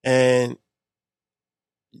 And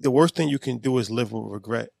the worst thing you can do is live with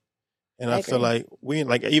regret. And I feel like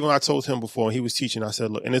even I told him before he was teaching, I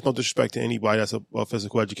said, look, and there's no disrespect to anybody that's a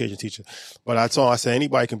physical education teacher, but I said,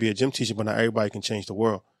 anybody can be a gym teacher, but not everybody can change the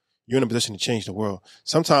world. You're in a position to change the world.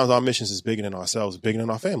 Sometimes our missions is bigger than ourselves, bigger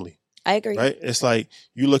than our family. I agree. Right? It's like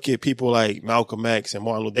you look at people like Malcolm X and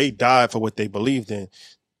Martin Luther, they died for what they believed in.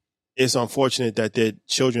 It's unfortunate that their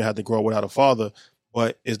children had to grow without a father,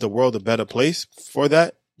 but is the world a better place for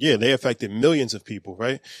that? Yeah, they affected millions of people,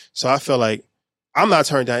 right? So I feel like I'm not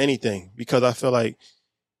turning down anything because I feel like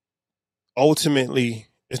ultimately,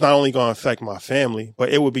 it's not only going to affect my family, but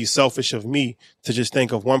it would be selfish of me to just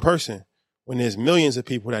think of one person when there's millions of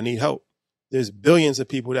people that need help. There's billions of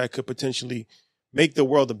people that could potentially make the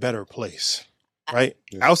world a better place, right?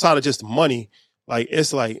 Yeah. Outside of just money, like,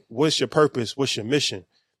 it's like, what's your purpose? What's your mission?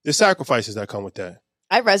 There's sacrifices that come with that.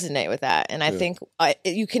 I resonate with that. And I think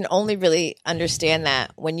you can only really understand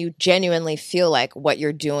that when you genuinely feel like what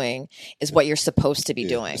you're doing is what you're supposed to be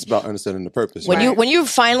doing. It's about understanding the purpose. When you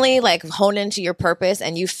finally like hone into your purpose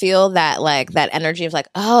and you feel that like that energy of like,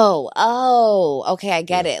 oh, okay, I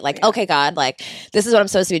get it. Like, okay, God, like this is what I'm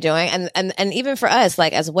supposed to be doing. And even for us,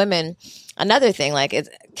 like as women, another thing, like it's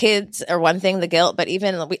kids are one thing, the guilt, but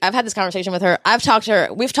even I've had this conversation with her.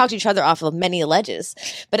 We've talked to each other off of many ledges,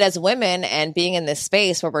 but as women and being in this space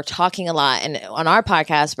where we're talking a lot, and on our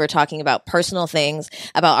podcast, we're talking about personal things,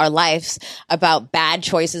 about our lives, about bad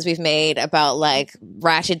choices we've made, about like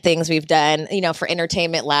ratchet things we've done, you know, for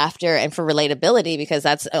entertainment, laughter, and for relatability, because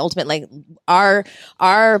that's ultimately our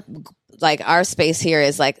space here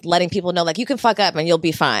is like letting people know like you can fuck up and you'll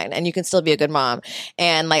be fine and you can still be a good mom.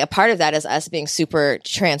 And like a part of that is us being super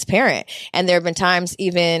transparent. And there have been times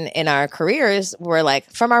even in our careers where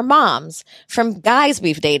like from our moms, from guys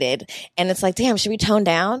we've dated, and it's like, damn, should we tone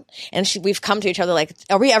down? And we've come to each other like,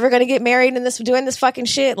 are we ever going to get married in this, doing this fucking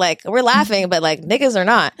shit? Like we're laughing, but like niggas are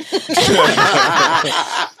not.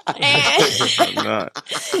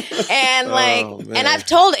 And I've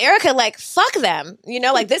told Erica like, fuck them, you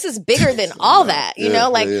know, like this is bigger than all that, you know,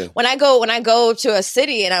 like when I go to a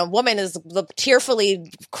city and a woman is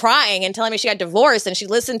tearfully crying and telling me she got divorced and she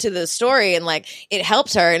listened to the story and like it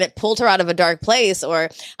helped her and it pulled her out of a dark place, or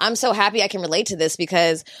I'm so happy I can relate to this,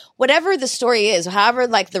 because whatever the story is, however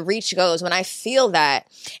like the reach goes, when I feel that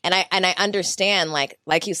and I understand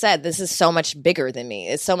like you said, this is so much bigger than me.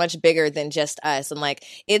 It's so much bigger than just us. And like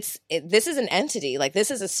this is an entity, like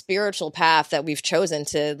this is a spiritual path that we've chosen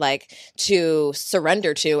to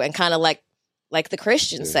surrender to, and kind of like the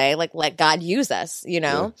Christians say, like let God use us, you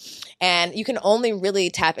know? And you can only really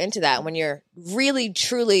tap into that when you're really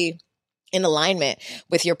truly in alignment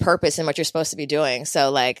with your purpose and what you're supposed to be doing. So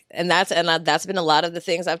like, and that's been a lot of the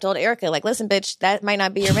things I've told Erica, like, listen, bitch, that might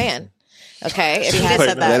not be your man. Okay, if he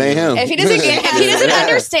doesn't, that ain't him. If he doesn't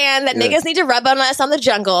understand that niggas need to rub on us on the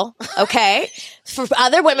jungle, okay, for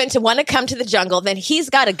other women to want to come to the jungle, then he's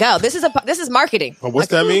got to go. This is marketing. But what's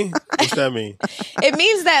that mean? What's that mean? It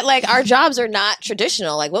means that like our jobs are not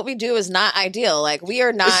traditional. Like what we do is not ideal. Like we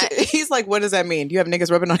are not. He's like, what does that mean? Do you have niggas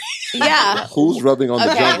rubbing on? Yeah. Who's rubbing on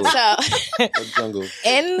the jungle? So The jungle.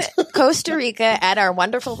 in Costa Rica at our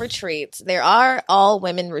wonderful retreats, there are all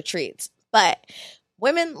women retreats, but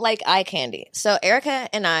women like eye candy. So Erica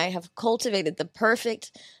and I have cultivated the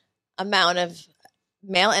perfect amount of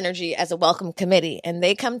male energy as a welcome committee, and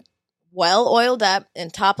they come well oiled up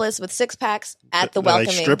and topless with six packs at the welcoming.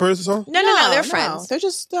 Like strippers or something? No, they're friends. They're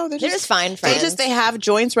just fine friends. They have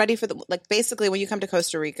joints ready for the, like, basically when you come to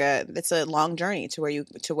Costa Rica, it's a long journey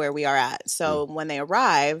to where we are at. So when they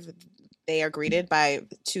arrive, they are greeted by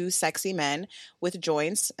two sexy men with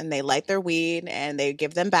joints, and they light their weed and they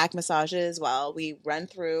give them back massages while we run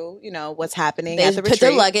through, you know, what's happening They at the put retreat.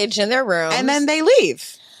 their luggage in their room, And then they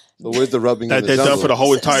leave. But where's the rubbing That in the they're jungle? done for the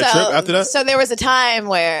whole entire trip after that? So there was a time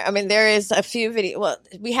where, I mean, there is a few videos. Well,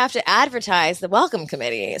 we have to advertise the welcome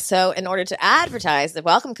committee. So in order to advertise the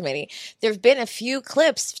welcome committee, there have been a few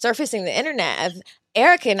clips surfacing the internet of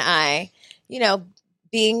Erica and I, you know,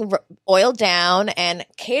 being oiled down and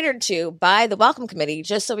catered to by the welcome committee,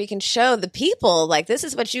 just so we can show the people, like, this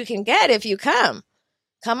is what you can get if you come.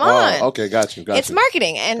 Come on. Oh, okay, got you. It's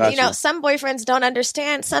marketing. And, Got you know, you. some boyfriends don't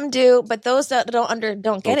understand. Some do. But those that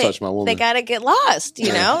don't get it, touch my woman. they got to get lost,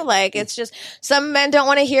 you know? Like, it's just some men don't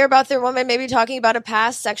want to hear about their woman maybe talking about a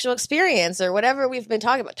past sexual experience or whatever we've been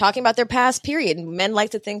talking about their past period. Men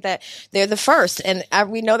like to think that they're the first. And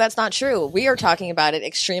we know that's not true. We are talking about it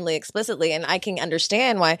extremely explicitly. And I can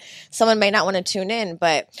understand why someone may not want to tune in.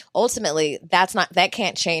 But ultimately, that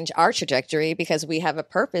can't change our trajectory, because we have a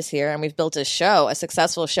purpose here and we've built a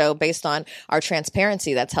successful show based on our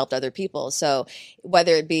transparency that's helped other people. So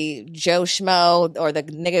whether it be Joe Schmo or the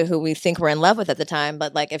nigga who we think we're in love with at the time,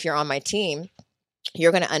 but like if you're on my team,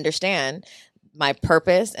 you're going to understand my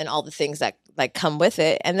purpose and all the things that like come with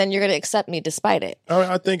it, and then you're going to accept me despite it.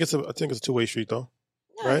 I think it's a two-way street though,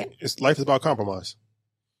 right? Life is about compromise.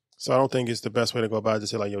 So I don't think it's the best way to go about it to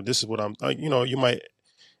say like, yo, this is what I'm. You know, you might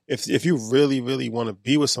if you really, really want to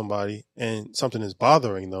be with somebody and something is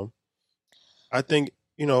bothering them, I think,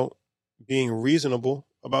 you know, being reasonable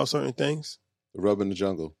about certain things. The rub in the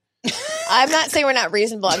jungle. I'm not saying we're not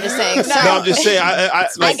reasonable. I'm just saying. No, I'm just saying.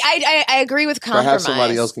 I agree with compromise. Perhaps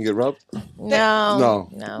somebody else can get rubbed. No,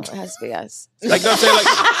 it has to be us. Like, no, I'm saying, like,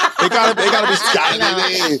 it gotta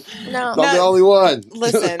be. No, I'm the only one.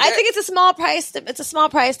 Listen, I think it's a small price. It's a small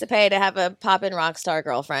price to pay to have a pop-in rock star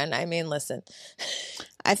girlfriend. I mean, listen.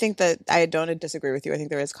 I think that I don't disagree with you. I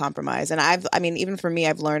think there is compromise. And even for me,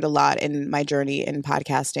 I've learned a lot in my journey in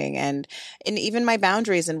podcasting and even my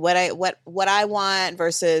boundaries and what I want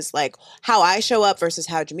versus like how I show up versus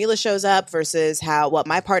how Jamila shows up versus what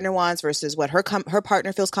my partner wants versus what her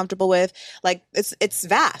partner feels comfortable with. Like it's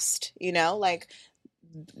vast, like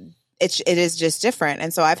it is just different.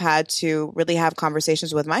 And so I've had to really have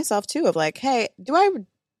conversations with myself too of like, hey,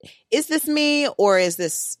 is this me or is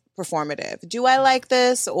this performative? Do I like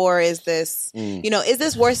this or is this, is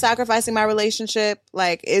this worth sacrificing my relationship?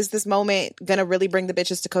 Like, is this moment gonna really bring the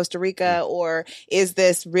bitches to Costa Rica or is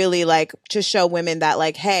this really like to show women that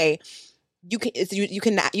like, hey, you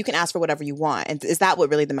can ask for whatever you want, and is that what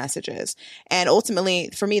really the message is? And ultimately,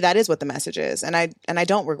 for me, that is what the message is, and I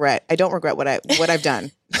don't regret what I've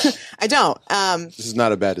done. I don't. This is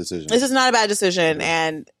not a bad decision. This is not a bad decision,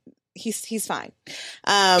 and he's fine.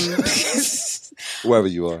 Whoever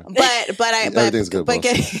you are, everything's good. But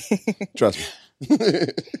trust me.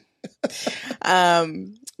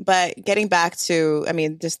 But getting back to,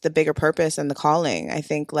 just the bigger purpose and the calling, I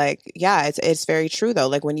think it's very true though.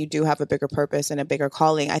 Like when you do have a bigger purpose and a bigger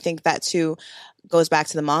calling, I think that too goes back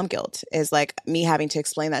to the mom guilt is like me having to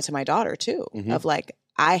explain that to my daughter too, of like,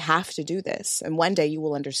 I have to do this. And one day you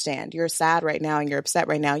will understand. You're sad right now and you're upset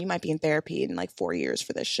right now. You might be in therapy in like 4 years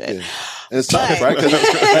for this shit. Yeah. And it's tough, right?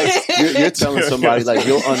 Because you're telling somebody like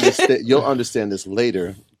you'll understand this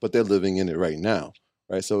later, but they're living in it right now.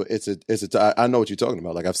 Right. So I know what you're talking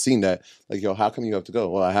about. Like I've seen that. Like, yo, how come you have to go?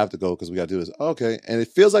 Well, I have to go because we got to do this. Okay. And it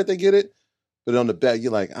feels like they get it. But on the back,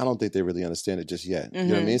 you're like, I don't think they really understand it just yet. You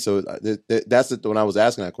know what I mean? So when I was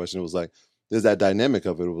asking that question, it was like, there's that dynamic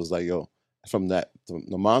of it. It was like, yo, from the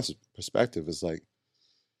mom's perspective, it's like,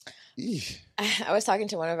 eesh. I was talking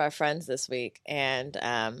to one of our friends this week, and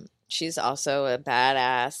she's also a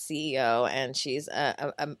badass CEO, and she's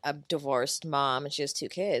a divorced mom, and she has 2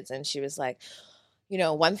 kids. And she was like,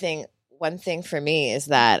 one thing for me is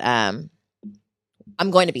that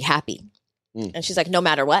I'm going to be happy. And she's like, no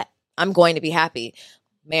matter what, I'm going to be happy.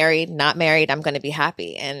 Married, not married, I'm going to be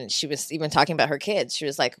happy. And she was even talking about her kids. She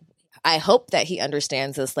was like, I hope that he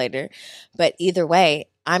understands this later, but either way,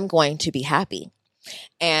 I'm going to be happy.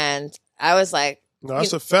 And I was like, no,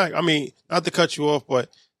 that's a fact. I mean, not to cut you off, but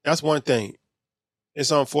that's one thing. It's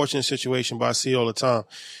an unfortunate situation, but I see it all the time.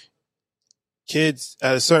 Kids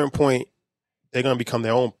at a certain point, they're going to become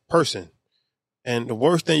their own person. And the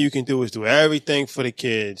worst thing you can do is do everything for the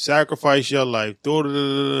kid, sacrifice your life,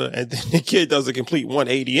 and then the kid does a complete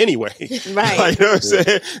 180 anyway. Right. Like, you know what I'm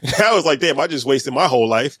saying? I was like, damn, I just wasted my whole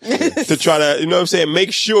life to try to, you know what I'm saying,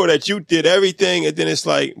 make sure that you did everything. And then it's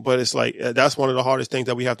like, that's one of the hardest things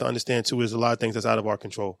that we have to understand too, is a lot of things that's out of our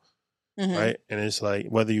control. Right. And it's like,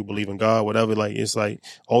 whether you believe in God, whatever, like, it's like,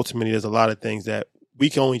 ultimately there's a lot of things that we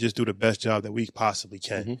can only just do the best job that we possibly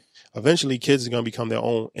can. Eventually, kids are going to become their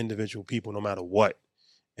own individual people no matter what.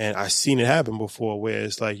 And I've seen it happen before where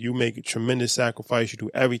it's like you make a tremendous sacrifice, you do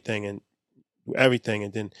everything, and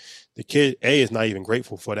then the kid, A, is not even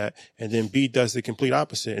grateful for that, and then B, does the complete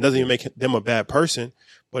opposite. It doesn't even make them a bad person,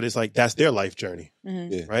 but it's like that's their life journey,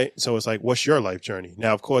 right? So it's like, what's your life journey?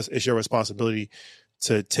 Now, of course, it's your responsibility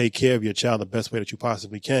to take care of your child the best way that you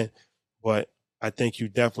possibly can, but I think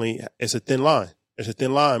it's a thin line. There's a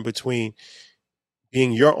thin line between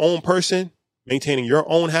being your own person, maintaining your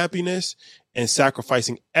own happiness, and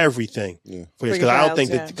sacrificing everything for yours. Because I don't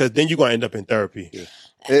think because then you're going to end up in therapy.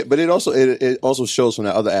 Yeah. But it also shows from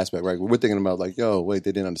that other aspect, right? We're thinking about like, yo, wait,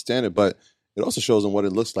 they didn't understand it, but it also shows them what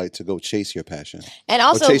it looks like to go chase your passion and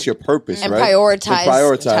also or chase your purpose, and right?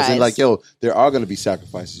 prioritize. And like, yo, there are going to be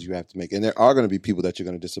sacrifices you have to make, and there are going to be people that you're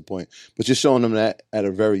going to disappoint. But you're showing them that at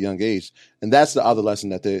a very young age, and that's the other lesson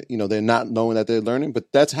that they're not knowing that they're learning,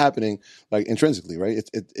 but that's happening like intrinsically, right?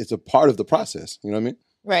 It's a part of the process. You know what I mean?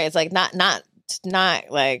 Right. It's like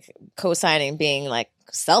not like co-signing being like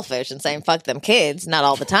selfish and saying fuck them kids, not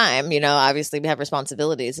all the time, obviously we have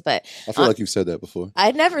responsibilities, but I feel like you've said that before.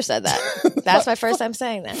 I'd never said that. That's my first time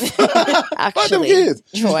saying that. Actually,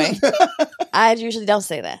 Troy, I usually don't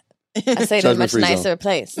say that. I say it in a much nicer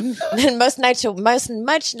place, in much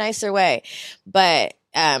nicer way. But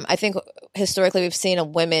I think historically we've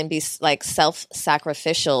seen women be like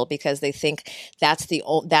self-sacrificial because they think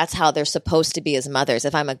that's how they're supposed to be as mothers.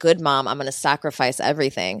 If I'm a good mom, I'm going to sacrifice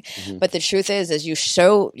everything. But the truth is you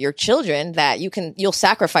show your children that you'll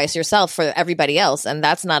sacrifice yourself for everybody else, and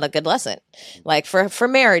that's not a good lesson. Like for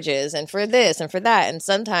marriages and for this and for that, and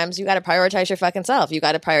sometimes you got to prioritize your fucking self. You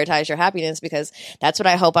got to prioritize your happiness, because that's what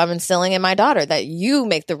I hope I'm instilling in my daughter, that you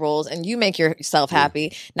make the rules and you make yourself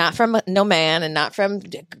happy, not from no man and not from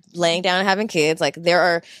laying down and having kids. Like, there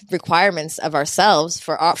are requirements of ourselves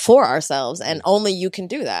for ourselves, and only you can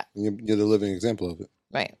do that. You're the living example of it.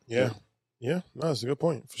 Right. Yeah. No, that's a good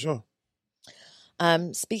point for sure.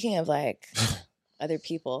 Speaking of like other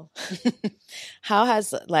people, how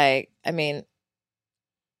has like, I mean,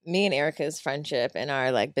 me and Erica's friendship and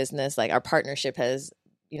our like business, like our partnership has,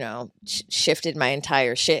 you know, shifted my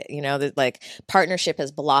entire shit. You know, that like partnership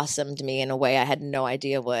has blossomed me in a way I had no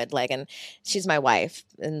idea would. Like, and she's my wife,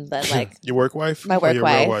 and but like your work wife, my work your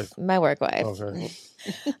wife, real wife, my work wife. Okay.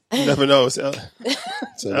 You never know. It's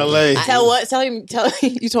L.A. Tell him.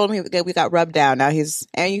 You told me we got rubbed down. Now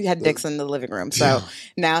and you had dicks in the living room. So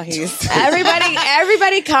now he's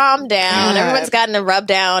everybody calm down. Everyone's gotten a rub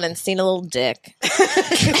down and seen a little dick.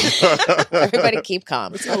 Everybody keep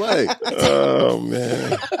calm. It's L.A. Oh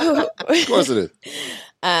man. Of course it is.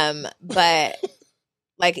 But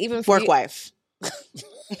like even for work wife.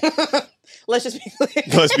 Let's just be clear.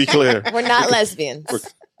 Let's be clear. We're not lesbians.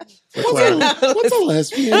 What's a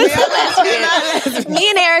lesbian? Me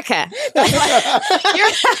and Erica.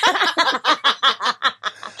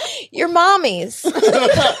 You're mommies.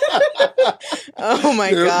 Oh my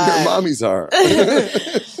Your God. mommies are.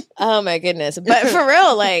 Oh my goodness. But for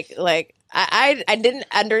real, like I didn't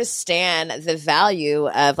understand the value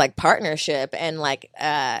of like partnership and like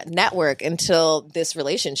network until this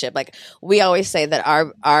relationship. Like, we always say that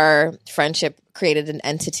our friendship created an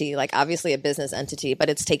entity, like obviously a business entity, but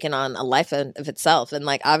it's taken on a life of itself. And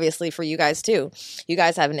like obviously for you guys too, you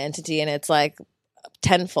guys have an entity and it's like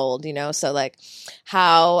tenfold, you know? So like,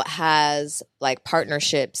 how has like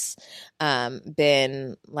partnerships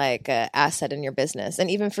been like an asset in your business? And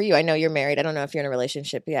even for you, I know you're married. I don't know if you're in a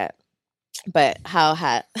relationship yet, but how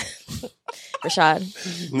had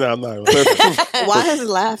Rashad? No, I'm not. Why is he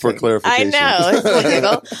laughing? For clarification. I know. It's a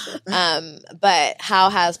giggle. But how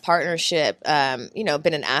has partnership, you know,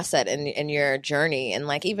 been an asset in your journey? And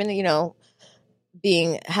like, even, you know,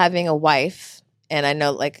 having a wife, and I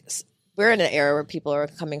know like we're in an era where people are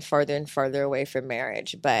coming farther and farther away from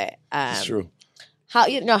marriage, but It's true.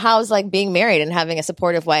 How's like being married and having a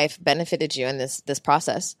supportive wife benefited you in this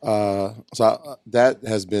process? That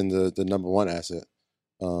has been the number one asset,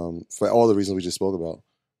 for all the reasons we just spoke about,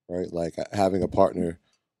 right? Like having a partner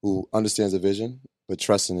who understands the vision, but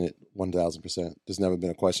trusting it 1,000%. There's never been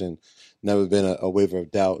a question, never been a waiver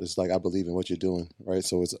of doubt. It's like, I believe in what you're doing, right?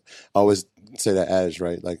 So I always say that adage,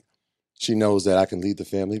 right? Like, she knows that I can lead the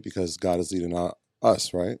family because God is leading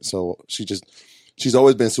us, right? So she's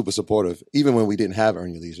always been super supportive, even when we didn't have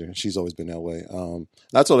Earn Your Leisure. She's always been that way.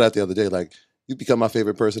 I told her that the other day, like, you become my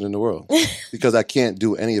favorite person in the world because I can't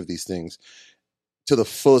do any of these things to the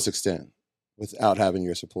fullest extent without having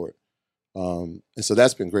your support. And so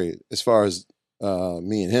that's been great. As far as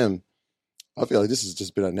me and him, I feel like this has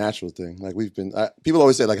just been a natural thing. Like, people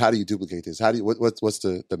always say, like, how do you duplicate this? What's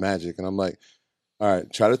the magic? And I'm like, all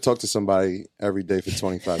right, try to talk to somebody every day for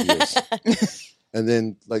 25 years. And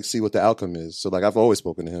then, like, see what the outcome is. So, like, I've always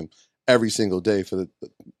spoken to him every single day for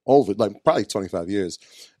over, like, probably 25 years.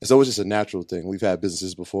 And so it was just a natural thing. We've had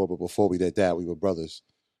businesses before, but before we did that, we were brothers,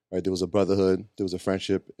 right? There was a brotherhood, there was a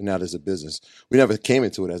friendship, and now there's a business. We never came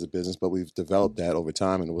into it as a business, but we've developed that over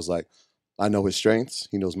time. And it was like, I know his strengths,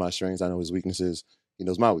 he knows my strengths, I know his weaknesses, he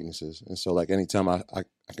knows my weaknesses. And so, like, anytime I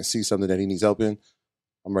can see something that he needs help in,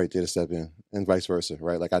 I'm right there to step in, and vice versa,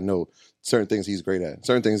 right? Like, I know certain things he's great at,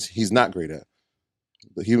 certain things he's not great at.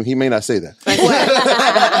 But he may not say that.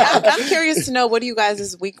 I'm curious to know, what do you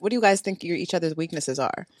guys think each other's weaknesses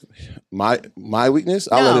are? My weakness?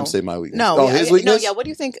 I'll let him say my weakness. No, his weakness? What do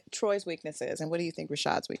you think Troy's weakness is, and what do you think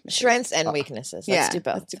Rashad's weakness is? Strengths and weaknesses. Let's do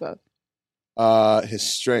both. Let's do both. His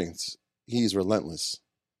strengths, he's relentless.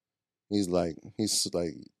 He's like,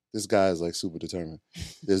 this guy is like super determined.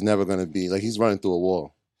 There's never going to be, like, he's running through a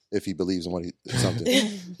wall if he believes in something.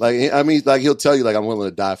 Like, I mean, like, he'll tell you, like, I'm willing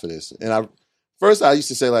to die for this. And first I used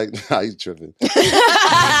to say, like, nah, he's tripping. No,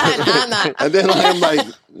 I'm not. And then I'm like,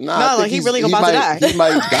 nah, no, he really about to die. He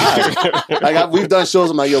might die. Like, we've done shows,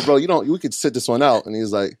 I'm like, yo, bro, we could sit this one out. And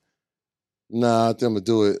he's like, nah, I think I'm going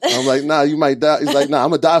to do it. I'm like, nah, you might die. He's like, nah, I'm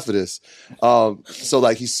going to die for this. So,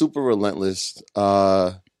 like, he's super relentless,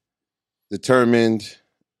 determined.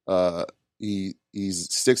 he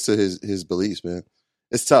sticks to his beliefs, man.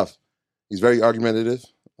 It's tough. He's very argumentative,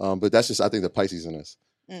 but that's just, I think, the Pisces in us.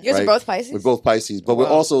 You guys right? are both Pisces? We're both Pisces, but we're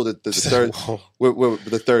also the third. We're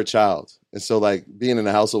the third child, and so like being in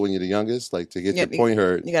the household when you're the youngest, like to get your point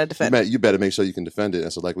heard, you got to defend. You better make sure you can defend it.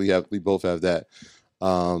 And so like we both have that.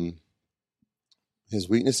 His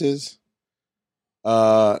weaknesses,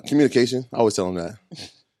 communication. I always tell him that.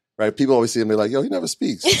 Right? People always see him, they're like, "Yo, he never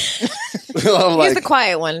speaks." I'm He's the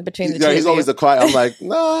quiet one between the two. He's always the quiet. I'm like,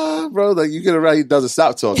 "Nah, bro. Like you get it right. He doesn't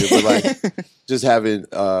stop talking, but like just having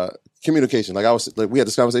communication." Like we had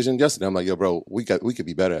this conversation yesterday. I'm like, "Yo, bro, we could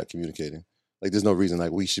be better at communicating. Like, there's no reason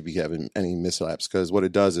like we should be having any mishaps because what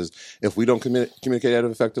it does is if we don't communicate at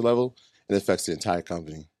an effective level, it affects the entire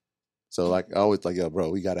company." So like I always like, "Yo, bro,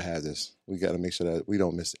 we got to have this. We got to make sure that we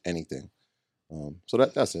don't miss anything." So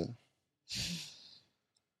that's it.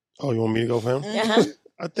 Oh, you want me to go for him? Uh-huh.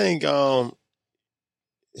 I think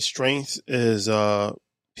strength is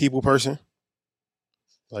people person.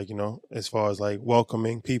 Like, you know, as far as like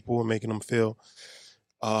welcoming people and making them feel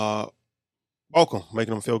welcome,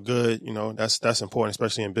 making them feel good, you know, that's important,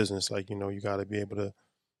 especially in business. Like, you know, you got to be able to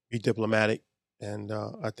be diplomatic. And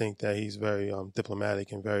I think that he's very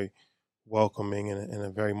diplomatic and very welcoming and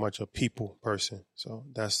a very much a people person. So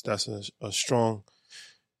that's a strong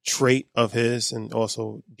trait of his, and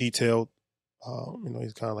also detailed. You know,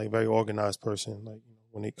 he's kind of like a very organized person. Like, you know,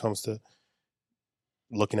 when it comes to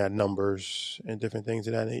looking at numbers and different things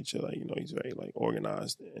of that nature, like, you know, he's very like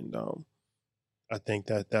organized, and I think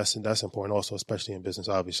that's important also, especially in business,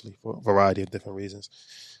 obviously for a variety of different reasons.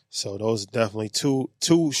 So those are definitely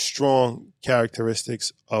two strong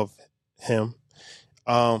characteristics of him.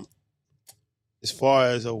 As far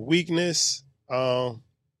as a weakness,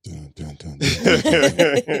 Dun, dun, dun,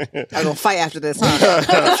 I'm gonna fight after this, huh? What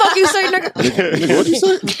the fuck you say, nigga? Nigga, what'd you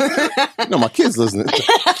say? No, my kids listening.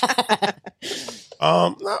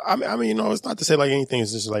 No, I mean, you know, it's not to say like anything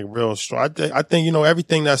is just like real strong. I think, you know,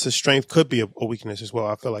 everything that's a strength could be a weakness as well.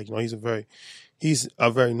 I feel like, you know, he's a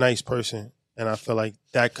very nice person, and I feel like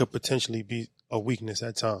that could potentially be a weakness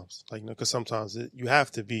at times. Like, you know, because sometimes you have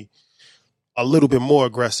to be a little bit more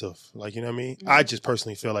aggressive. Like, you know what I mean? Mm-hmm. I just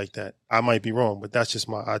personally feel like that. I might be wrong, but that's just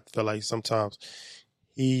I feel like sometimes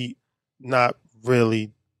he not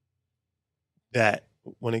really that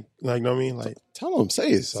when it, like, you know what I mean? Like, tell him,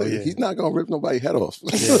 say it. So, yeah. He's not going to rip nobody's head off.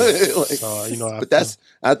 Yeah. Like, so, you know,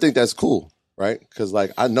 I think that's cool, right? Because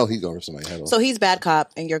like, I know he's going to rip somebody's head off. So he's bad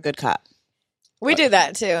cop and you're good cop. We do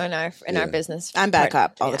that too in our business. I'm bad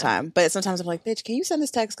cop all the time, but sometimes I'm like, bitch, can you send this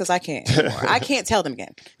text? Because I can't anymore. I can't tell them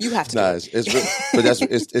again. You have to. Nah, it's real, but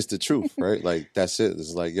it's the truth, right? Like that's it.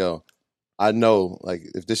 It's like, yo, I know, like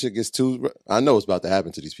if this shit gets I know it's about to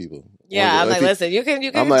happen to these people. Yeah, I'm like, listen, you can do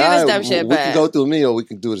like, this dumb shit, we can go through me or we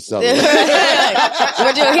can do this other. You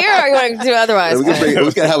want to do it here or you want to do it otherwise?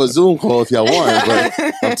 We can have a Zoom call if y'all want,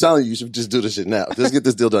 but I'm telling you should just do this shit now. Just get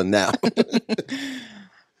this deal done now.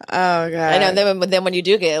 Oh god! I know. Then when you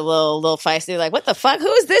do get a little feisty, like, what the fuck?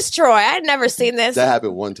 Who is this Troy? I had never seen this. That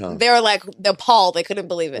happened one time. They were like appalled. They couldn't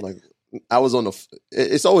believe it. Like I was on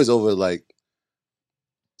it's always over. Like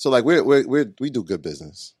so, like we do good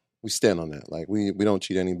business. We stand on that. Like we don't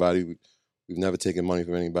cheat anybody. We've never taken money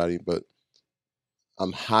from anybody. But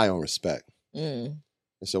I'm high on respect. And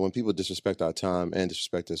so when people disrespect our time and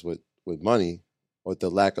disrespect us with money or the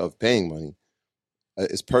lack of paying money,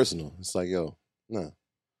 it's personal. It's like, yo, nah.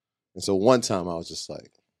 And so one time I was just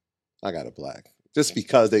like, I got a black. Just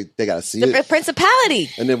because they got to see it. The principality.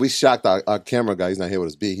 And then we shocked our camera guy. He's not here with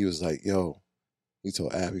us big. He was like, yo, he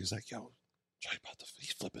told Abby, he was like, yo, Troy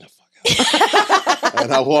he's flipping the fuck out.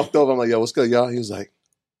 And I walked over. I'm like, yo, what's good, y'all? He was like,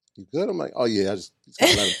 you good? I'm like, oh, yeah. I just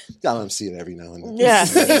gotta let him see it every now and then. Yeah,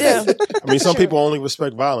 you do. I mean, some people only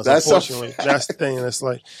respect violence, unfortunately. That's the thing. And it's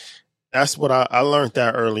like, that's what I learned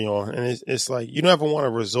that early on. And it's like, you never want to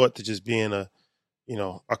resort to just being a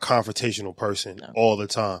confrontational person all the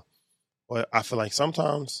time. But I feel like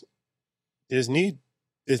sometimes there's need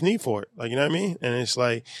for it. Like, you know what I mean? And it's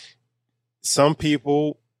like some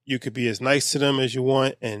people, you could be as nice to them as you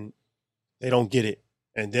want and they don't get it.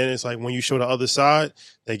 And then it's like when you show the other side,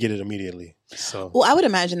 they get it immediately. So, well, I would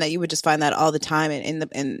imagine that you would just find that all the time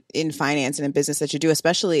in finance and in business that you do,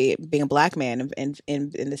 especially being a black man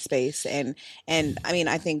in the space. And I mean,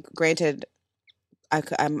 I think, granted,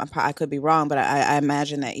 I could be wrong, but I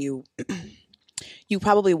imagine that you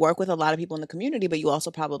probably work with a lot of people in the community, but you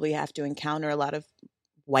also probably have to encounter a lot of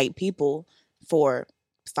white people for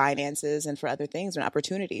finances and for other things and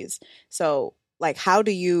opportunities. So, like, how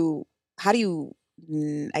do you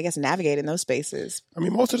I guess navigate in those spaces? I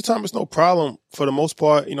mean, most of the time it's no problem for the most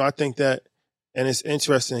part. You know, I think that And it's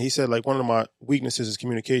interesting. He said, like, one of my weaknesses is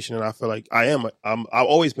communication. And I feel like I've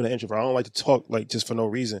always been an introvert. I don't like to talk, like, just for no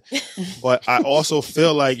reason. But I also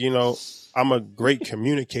feel like, I'm a great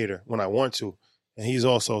communicator when I want to. And he's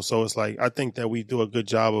also. So it's like, I think that we do a good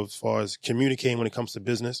job as far as communicating when it comes to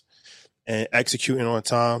business and executing on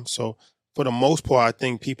time. So for the most part, I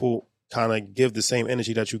think people kind of give the same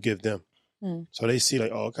energy that you give them. So they see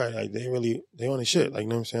like, oh, okay, like they on the shit. Like, you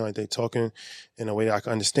know what I'm saying? Like they talking in a way that I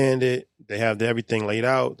can understand it. They have everything laid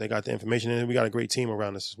out. They got the information, and we got a great team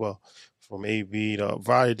around us as well. From AB to a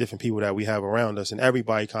variety of different people that we have around us, and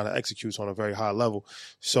everybody kind of executes on a very high level.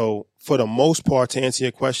 So for the most part, to answer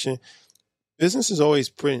your question, business has always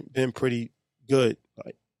been pretty good.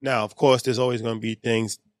 Like, now, of course, there's always going to be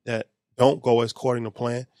things that don't go as according to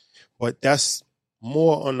plan, but that's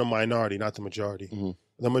more on the minority, not the majority. Mm-hmm.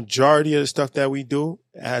 The majority of the stuff that we do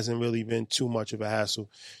hasn't really been too much of a hassle.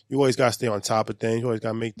 You always got to stay on top of things. You always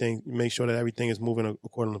got to make sure that everything is moving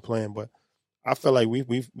according to plan. But I feel like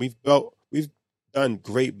we've done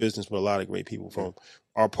great business with a lot of great people, from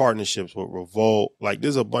our partnerships with Revolt. Like,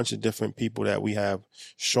 there's a bunch of different people that we have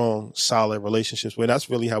strong, solid relationships with. That's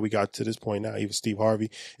really how we got to this point now. Even Steve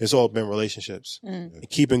Harvey, it's all been relationships,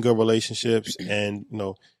 keeping good relationships, and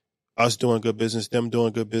us doing good business, them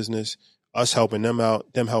doing good business, us helping them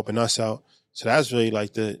out, them helping us out. So that's really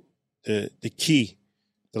like the key.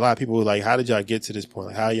 A lot of people are like, how did y'all get to this point?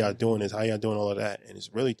 Like, how y'all doing this? How y'all doing all of that? And it's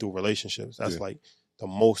really through relationships. That's like the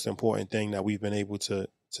most important thing that we've been able to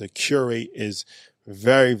curate is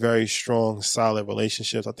very, very strong, solid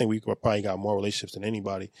relationships. I think we probably got more relationships than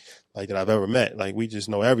anybody like that I've ever met. Like, we just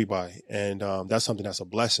know everybody. And that's something that's a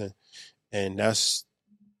blessing. And that's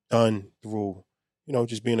done through,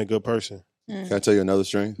 just being a good person. Can I tell you another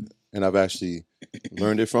strength? And I've actually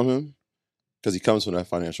learned it from him, because he comes from that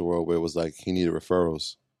financial world where it was like he needed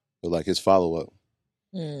referrals, but like his follow-up.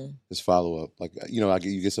 Like,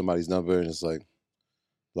 you get somebody's number and it's like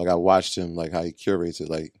I watched him, like how he curates it.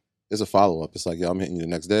 Like, there's a follow-up. It's like, I'm hitting you the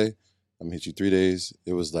next day. I'm going to hit you 3 days.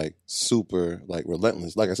 It was like super, like,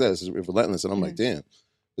 relentless. Like I said, it's relentless. And I'm like, damn.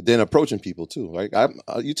 But then approaching people too. Like,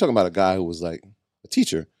 you're talking about a guy who was like a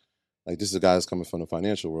teacher. Like, this is a guy that's coming from the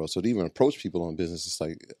financial world. So to even approach people on business, it's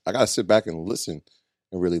like, I got to sit back and listen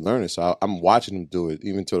and really learn it. So I'm watching him do it,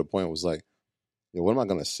 even to the point it was like, what am I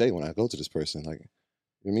going to say when I go to this person? Like,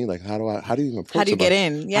 you know what I mean? Like, how do you even approach How do you get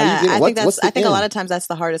in? Yeah, I think a lot of times that's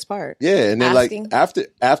the hardest part. Yeah, and then asking.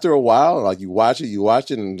 Like after a while, like you watch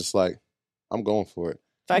it, and it's like, I'm going for it.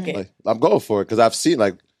 Fuck it. Like, I'm going for it, because I've seen,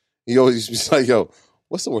 like, he always be like, yo,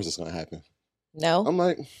 what's the worst that's going to happen? No. I'm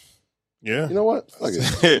like, yeah. You know what? Fuck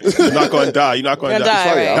it. You're not going to die. You're not going to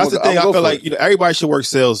die. Right. That's the thing. I feel like everybody should work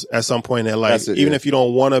sales at some point in their life. Even if you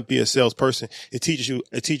don't want to be a salesperson, it teaches you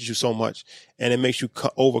so much, and it makes you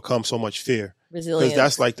overcome so much fear. Resilience. Because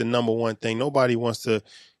that's like the number one thing. Nobody wants to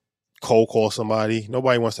cold call somebody.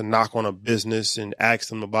 Nobody wants to knock on a business and ask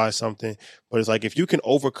them to buy something. But it's like, if you can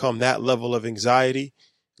overcome that level of anxiety,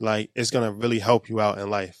 like, it's going to really help you out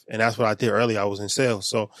in life. And that's what I did earlier. I was in sales.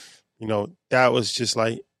 So, that was just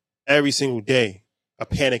like, every single day, a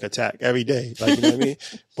panic attack every day. Like, you know what I mean?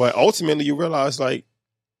 But ultimately you realize, like,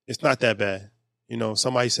 it's not that bad.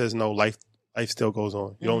 Somebody says no, life still goes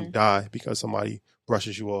on. You don't die because somebody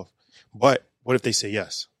brushes you off. But what if they say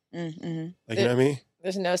yes? Like, you know what I mean?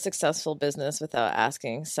 There's no successful business without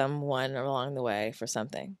asking someone along the way for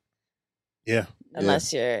something. Yeah.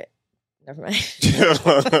 Unless you're... Never mind.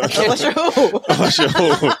 Unless you're who? Unless you're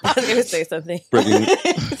who? I was going to say something.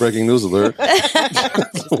 Breaking news alert.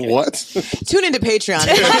 What? Tune into Patreon.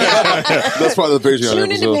 That's part of the Patreon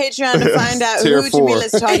Tune into Patreon to find out who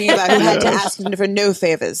Jamila's talking about, who had to ask for no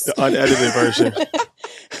favors. The unedited version.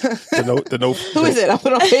 Who is it? I'll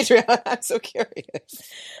put on Patreon. I'm so curious.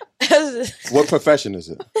 What profession is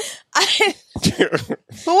it?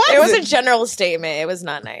 It was a general statement. It was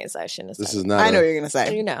not nice. I shouldn't have said This is not. I know what you're going to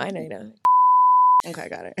say. I know you know. Okay,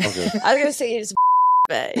 got it. Okay. I was going to say just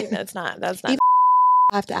but it's not. That's not.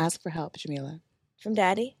 I have to ask for help, Jamila. From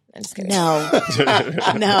Daddy? I'm just kidding. No.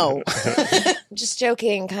 No. I'm just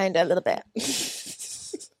joking, kind of, a little bit.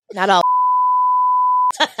 Not all.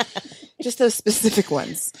 Just those specific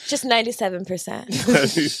ones. Just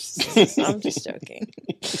 97%. I'm just joking.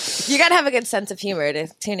 You got to have a good sense of humor to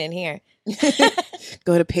tune in here.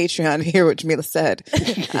 Go to Patreon to hear what Jamila said.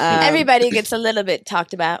 Everybody gets a little bit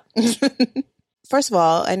talked about. First of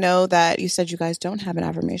all, I know that you said you guys don't have an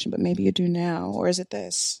affirmation, but maybe you do now. Or is it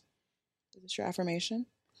this? Is this your affirmation?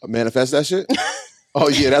 Manifest that shit? Oh,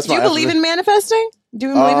 yeah, that's my Do you believe in manifesting? Do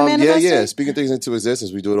you believe in manifesting? Yeah. Speaking things into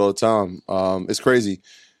existence. We do it all the time. It's crazy.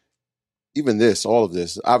 Even all of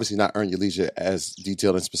this, obviously not Earn Your Leisure as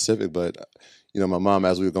detailed and specific, but, my mom,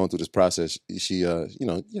 as we were going through this process, she your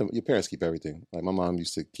parents keep everything. Like my mom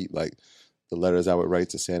used to keep like the letters I would write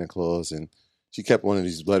to Santa Claus, and she kept one of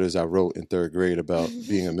these letters I wrote in 3rd grade about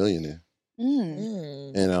being a millionaire.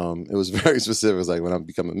 And it was very specific. It was like, when I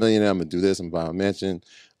become a millionaire, I'm gonna do this. I'm gonna buy a mansion.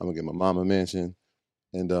 I'm gonna get my mom a mansion.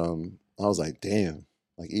 And I was like, damn.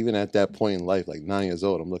 Like even at that point in life, like 9 years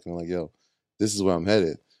old, I'm looking like, yo, this is where I'm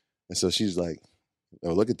headed. And so she's like,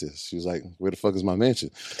 oh, look at this. She was like, where the fuck is my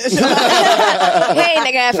mansion? Hey,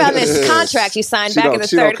 nigga, I found this contract you signed back in the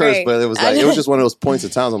 3rd grade. But it was like, it was just one of those points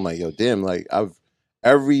of times. I'm like, yo, damn, like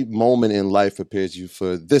every moment in life prepares you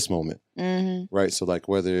for this moment. Right. So like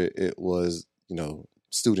whether it was,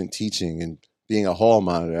 student teaching and being a hall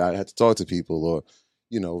monitor, I had to talk to people, or,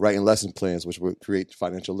 writing lesson plans, which would create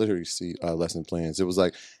financial literacy lesson plans. It was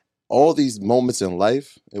like all these moments in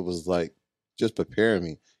life, it was like just preparing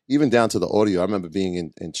me, even down to the audio. I remember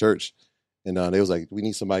being in church, and they was like, we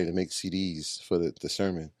need somebody to make CDs for the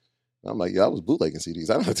sermon. And I'm like, I was bootlegging CDs.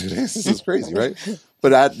 I don't know how to do this. This is crazy, right?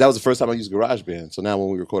 But that was the first time I used GarageBand. So now when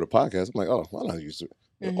we record a podcast, I'm like, oh, I know how to use it.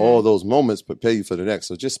 All those moments prepare you for the next.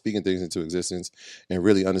 So just speaking things into existence and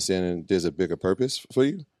really understanding there's a bigger purpose for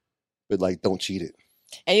you, but like, don't cheat it.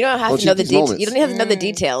 And you don't have to know the details. You don't have to know the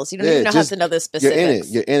details. You don't even have to know the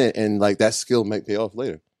specifics. You're in it, and like that skill might pay off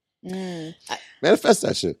later. Manifest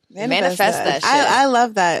that shit. Manifest that shit. I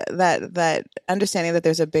love that understanding that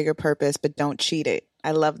there's a bigger purpose, but don't cheat it.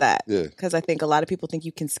 I love that. Yeah. Because I think a lot of people think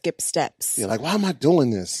you can skip steps. Yeah, like, why am I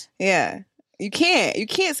doing this? Yeah. You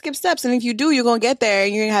can't skip steps. And if you do, you're going to get there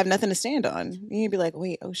and you're going to have nothing to stand on. You're going to be like,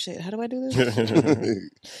 wait, oh shit, how do I do this?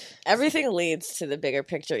 Everything leads to the bigger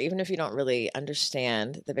picture, even if you don't really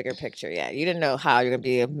understand the bigger picture yet. You didn't know how you're going to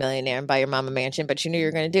be a millionaire and buy your mom a mansion, but you knew you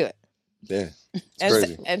were going to do it. Yeah. It's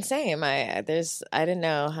crazy. And same, I didn't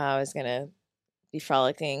know how I was going to be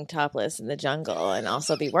frolicking topless in the jungle and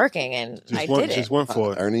also be working, and I did it. Just went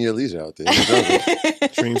for it. Earning your leisure out there.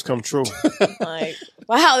 Dreams come true. Like,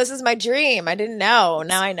 wow, this is my dream. I didn't know.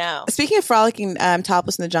 Now I know. Speaking of frolicking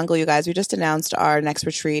topless in the jungle, you guys, we just announced our next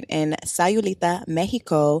retreat in Sayulita,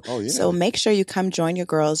 Mexico. Oh, yeah. So make sure you come join your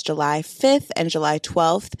girls July 5th and July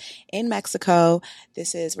 12th in Mexico.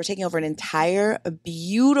 We're taking over an entire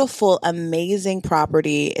beautiful, amazing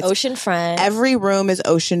property. It's oceanfront. Every room is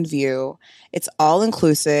ocean view. It's all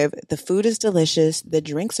inclusive. The food is delicious. The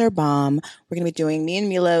drinks are bomb. We're going to be doing, me and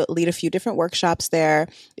Mila lead a few different workshops there.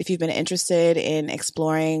 If you've been interested in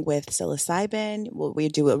exploring with psilocybin, we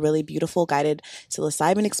do a really beautiful guided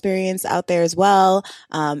psilocybin experience out there as well.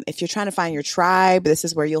 If you're trying to find your tribe, this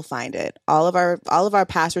is where you'll find it. All of our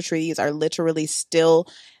past retreats are literally still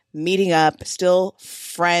meeting up, still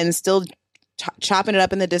friends, still chopping it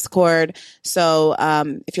up in the Discord. So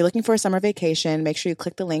if you're looking for a summer vacation, make sure you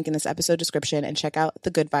click the link in this episode description and check out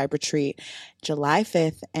the Good Vibe Retreat, July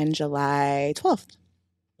 5th and July 12th.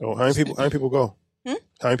 Oh, how many people go?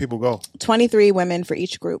 How many people go? 23 women for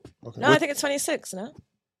each group. Okay. No, I think it's 26, no?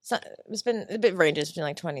 It ranges between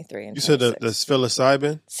like 23 and 26. You said the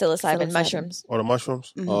psilocybin? Psilocybin mushrooms. Or the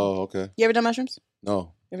mushrooms? Mm-hmm. Oh, okay. You ever done mushrooms?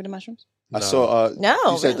 No. You ever done mushrooms? I saw, no,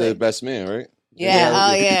 you said really? The Best Man, right?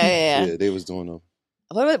 Yeah. Yeah, they was doing them.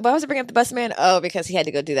 Why was it bringing up the Best Man? Oh, because he had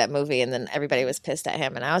to go do that movie, and then everybody was pissed at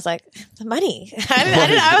him, and I was like, the money.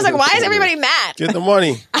 I was like, why is everybody mad? Get the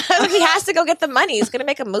money. I was like, he has to go get the money. He's gonna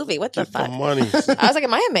make a movie. What the fuck? The money. I was like,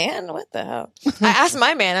 am I a man? What the hell? I asked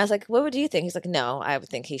my man. I was like, what would you think? He's like, no, I would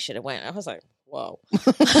think he should have went. I was like, whoa.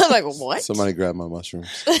 I was like, what? Somebody grab my mushrooms.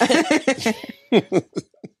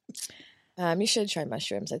 You should try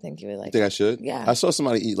mushrooms. I think you would like. You think I should? Yeah. I saw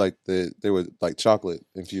somebody eat they were like chocolate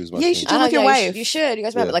infused mushrooms. Yeah, you should do it with your wife. You should. You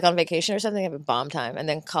guys might have like on vacation or something, have a bomb time, and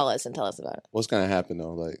then call us and tell us about it. What's gonna happen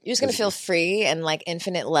though? Like you're just gonna feel free and like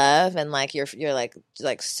infinite love, and like you're like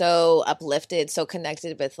so uplifted, so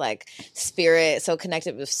connected with like spirit, so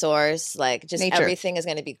connected with source. Like just nature. Everything is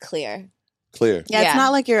gonna be clear. Yeah, it's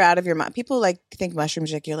not like you're out of your mind. People like think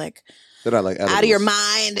mushrooms like you're like. They're not like out of your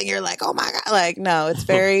mind, and you're like, oh my god, like no, it's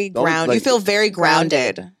very grounded. Like, you feel very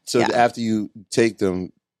grounded. So after you take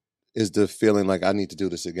them, is the feeling like I need to do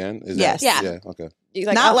this again? Yes. Yeah. Okay.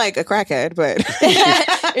 Like, not like a crackhead, but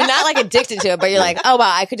you're not like addicted to it, but you're like, oh wow,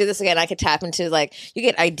 I could do this again. I could tap into like you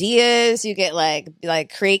get ideas, you get like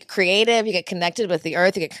creative, you get connected with the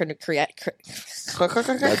earth, you get that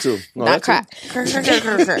too. No, not that crack.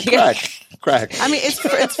 Crack. I mean,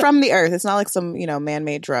 it's from the earth. It's not like some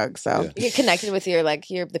man-made drug. So you get connected with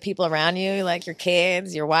the people around you, like your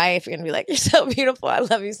kids, your wife. You're gonna be like, you're so beautiful. I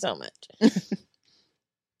love you so much.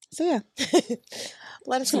 So yeah.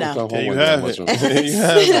 Let us know. Yeah, you have it.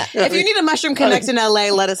 If you need a mushroom connect in LA,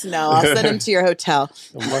 let us know. I'll send them to your hotel.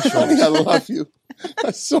 I love you.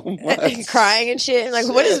 That's so much. Crying and shit. Like,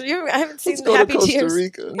 what is I haven't seen Let's go happy to Costa tears.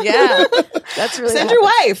 Rica. Yeah, that's really. Send your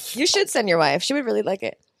wife. You should send your wife. She would really like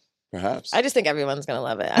it. Perhaps. I just think everyone's gonna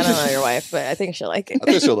love it. I don't know your wife, but I think she'll like it. I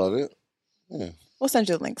think she'll love it. Yeah. We'll send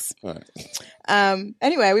you the links. All right.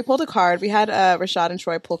 Anyway, we pulled a card. We had Rashad and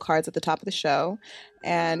Troy pull cards at the top of the show,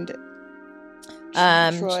 and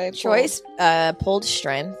Troy pulled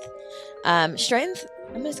strength. Strength.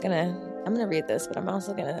 I'm gonna read this, but I'm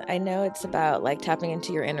also I know it's about like tapping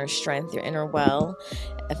into your inner strength, your inner well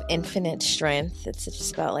of infinite strength. It's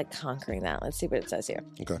just about like conquering that. Let's see what it says here.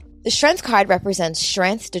 Okay. The strength card represents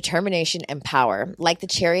strength, determination, and power. Like the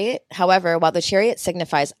chariot, however, while the chariot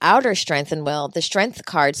signifies outer strength and will, the strength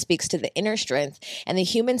card speaks to the inner strength and the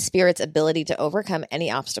human spirit's ability to overcome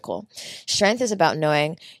any obstacle. Strength is about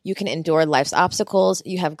knowing you can endure life's obstacles,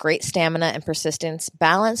 you have great stamina and persistence,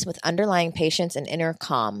 balanced with underlying patience and inner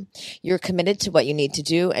calm. You're committed to what you need to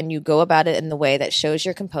do, and you go about it in the way that shows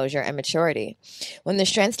your composure and maturity. When the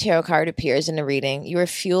Strength Tarot card appears in a reading, you are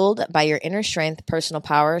fueled by your inner strength, personal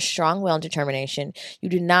power, strong will, and determination. You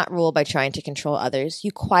do not rule by trying to control others.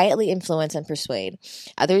 You quietly influence and persuade.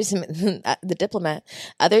 Others, the diplomat,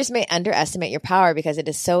 others may underestimate your power because it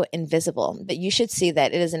is so invisible, but you should see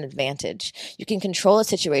that it is an advantage. You can control a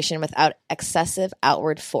situation without excessive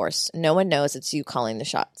outward force. No one knows it's you calling the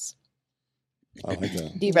shots. I like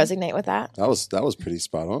that. Do you resonate with that? That was pretty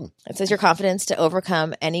spot on. It says your confidence to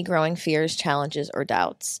overcome any growing fears, challenges, or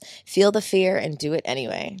doubts. Feel the fear and do it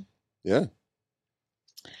anyway. Yeah.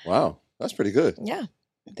 Wow. That's pretty good. Yeah.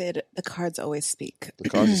 The cards always speak. The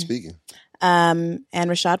cards are speaking. And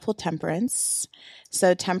Rashad pulled Temperance.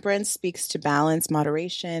 So Temperance speaks to balance,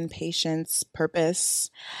 moderation, patience, purpose.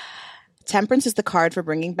 Temperance is the card for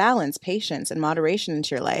bringing balance, patience, and moderation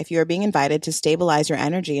into your life. You are being invited to stabilize your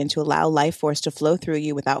energy and to allow life force to flow through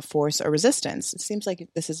you without force or resistance. It seems like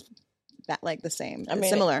this is the same. I mean,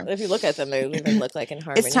 similar. If you look at them, they even look like in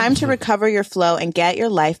harmony. It's time to recover your flow and get your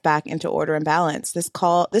life back into order and balance. This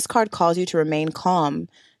card calls you to remain calm.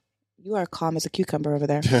 You are calm as a cucumber over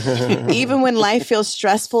there. Even when life feels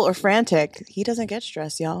stressful or frantic, he doesn't get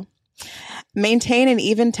stressed, y'all. Maintain an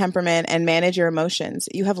even temperament and manage your emotions.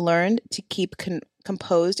 You have learned to keep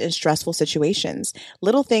composed in stressful situations.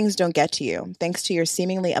 Little things don't get to you, thanks to your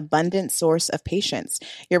seemingly abundant source of patience.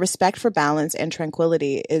 Your respect for balance and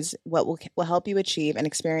tranquility is what will help you achieve and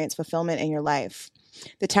experience fulfillment in your life.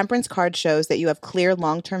 The Temperance card shows that you have clear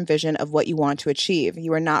long-term vision of what you want to achieve.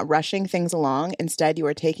 You are not rushing things along. Instead, you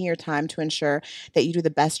are taking your time to ensure that you do the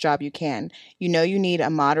best job you can. You know you need a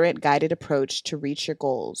moderate, guided approach to reach your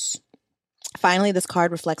goals. Finally, this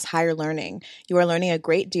card reflects higher learning. You are learning a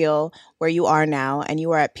great deal where you are now, and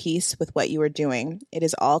you are at peace with what you are doing. It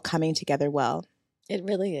is all coming together well. It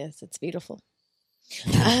really is. It's beautiful.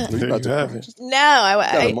 There you have it. No,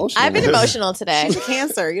 I've been emotional today. She's a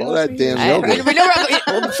Cancer. You know All that damn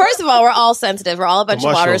yoga. First of all, we're all sensitive. We're all a bunch of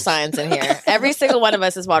water mushrooms. signs in here. Every single one of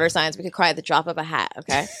us is water signs. We could cry at the drop of a hat,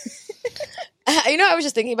 okay? I was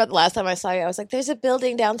just thinking about the last time I saw you. I was like, there's a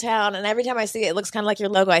building downtown, and every time I see it, it looks kind of like your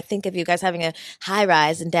logo. I think of you guys having a high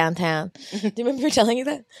rise in downtown. Do you remember telling you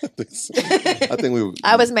that? I think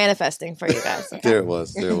I was manifesting for you guys. Okay? There it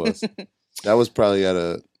was. That was probably at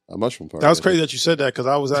a mushroom party. That was crazy that you said that because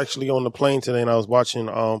I was actually on the plane today and I was watching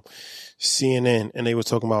CNN and they were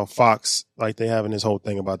talking about Fox, like they having this whole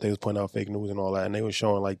thing about they was putting out fake news and all that, and they were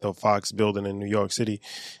showing like the Fox building in New York City,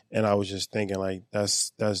 and I was just thinking like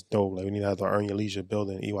that's dope. Like we need to have the Earn Your Leisure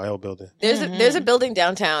building, EYL building. There's a building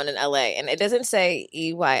downtown in LA, and it doesn't say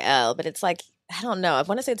EYL, but it's like, I don't know. I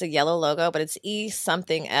want to say it's a yellow logo, but it's E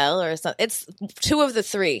something L or something. It's two of the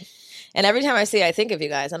three. And every time I see it, I think of you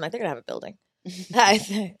guys. I'm like, they're going to have a building.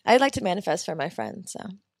 I'd like to manifest for my friends. So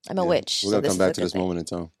I'm a witch. We're going to come back to this moment in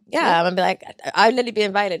time. Yeah, I'm going to be like, I need to be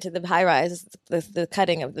invited to the high rise, the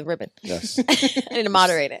cutting of the ribbon. Yes. I need to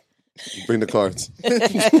moderate it. Bring the cards.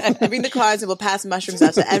 Bring the cards and we'll pass mushrooms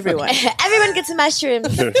out to everyone. Everyone gets a mushroom. Go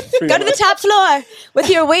to the top floor with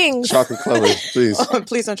your wings. Chocolate colored, please. Oh,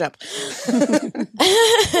 please don't jump.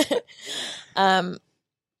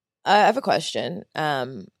 I have a question.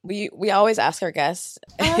 We always ask our guests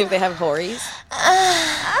if they have horries.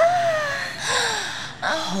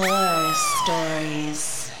 Horror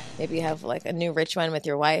stories. Maybe you have like a new rich one with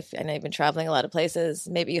your wife. I know you've been traveling a lot of places.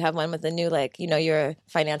 Maybe you have one with a new, like, you're a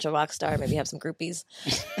financial rock star. Maybe you have some groupies.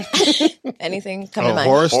 Anything come to A mind?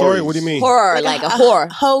 horror story? Horries. What do you mean? Horror, like a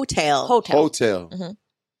whore. Hotel. Hotel. Mm-hmm.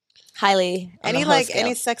 Highly. on Any the whole any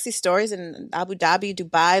scale. sexy stories in Abu Dhabi,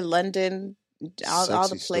 Dubai, London, all the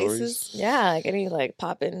Sexy places? stories? Yeah, like any like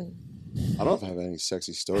popping. I don't have any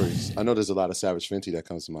sexy stories. I know there's a lot of Savage Fenty that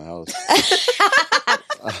comes to my house.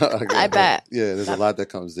 I bet. Yeah, there's a lot that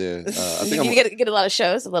comes there. I think you get a lot of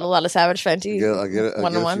shows, a lot of Savage Fenty I get it.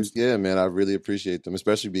 one-on-ones. Yeah, man, I really appreciate them,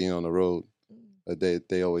 especially being on the road.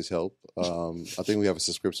 They always help. I think we have a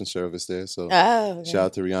subscription service there, so shout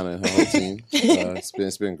out to Rihanna and her whole team.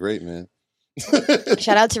 It's been great, man.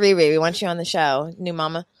 Shout out to Riri. We want you on the show, new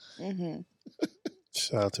mama. Mm-hmm.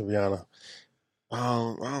 Shout out to Rihanna. I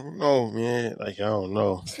don't know, man. I don't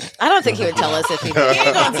know. I don't think he would tell us if he did. He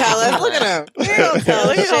ain't gonna tell us. Look at him. He ain't gonna tell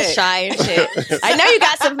us. He's all Shit. shy and shit. I know you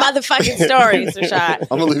got some motherfucking stories, Rashad.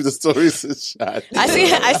 I'm gonna leave the stories to Shad.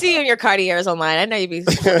 I see you in your Cartiers online. I know you be. You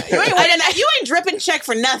ain't dripping check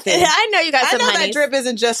for nothing. I know you got I some know honeys. that drip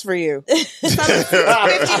isn't just for you.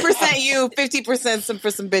 50% you, 50%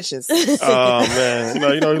 for some bitches. Oh man,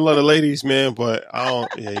 you know, you love the ladies, man, but I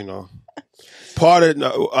don't. Yeah, you know. Part of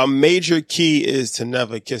a major key is to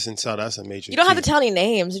never kiss and tell. That's a major. You don't key. have to tell any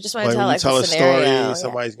names. You just want to Like, tell when like you the tell a scenario. story,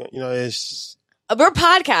 somebody's going. You know, it's We're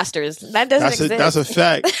podcasters. That doesn't exist. that's a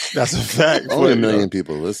fact. That's a fact. Only a But, million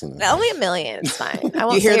people listening. Only a million. It's fine. I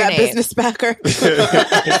won't You hear say your that, name. business backer?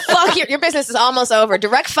 Fuck your business is almost over.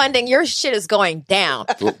 Direct funding, your shit is going down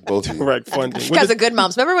Both of you. Direct funding. because of Good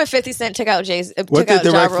Moms. Remember when 50 Cent took out Jay's? What did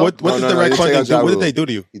direct? What No, did no, direct they funding take do? out What Ja did they Rule. do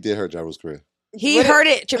to you? He did hurt Ja Rule's career. He hurt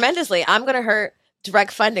it tremendously. I'm gonna hurt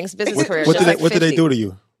Direct Funding's business career. What just like did they 50. do to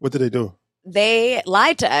you? What did they do? They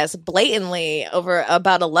lied to us blatantly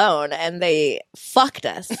about a loan, and they fucked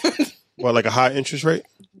us. Well, like a high interest rate.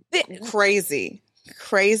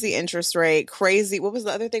 Crazy interest rate. Crazy. What was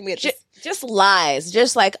the other thing we had? Just lies.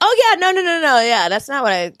 Just like, oh yeah, no, yeah, that's not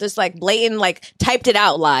what I. Just like blatant, like typed it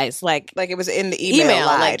out lies, like Like it was in the email.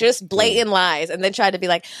 like lied. just blatant lies, and then tried to be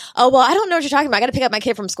like, oh well, I don't know what you're talking about. I got to pick up my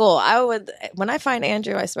kid from school. I would when I find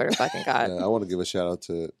Andrew, I swear to fucking God. Yeah, I want to give a shout out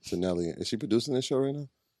to Nelly. Is she producing this show right now?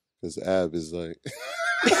 Because Ab is like,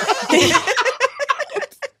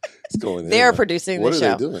 it's going. They're in. producing What the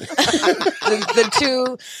are show. they doing? The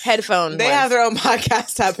two headphone. They ones. have their own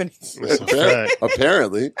podcast happening. That's a fact.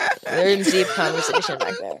 Apparently. They're in deep conversation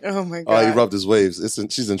back there. Oh my Oh, he god. rubbed his waves.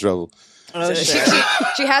 She's in trouble. Oh, So shit.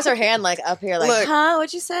 she has her hand like up here, like, Look. huh?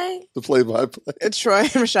 What'd you say? The play-by-play. Troy and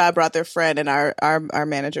Rashad brought their friend, and our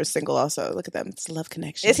manager is single also. Look at them. It's a love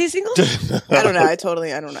connection. Is he single? I don't know. I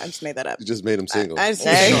don't know. I just made that up. You just made him single. I just,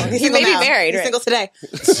 Hey. he's He may single be now. married, He's right? single today.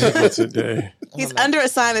 Today. He's under a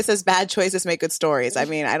sign that says "Bad choices make good stories." I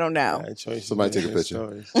mean, I don't know. Bad choices Somebody make take a good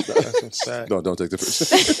picture. stories. That's a fact. No, don't take the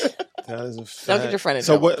picture. That is a fact. Don't get your friend in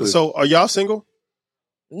So trouble. what? So are y'all single?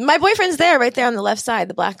 My boyfriend's there, right there on the left side,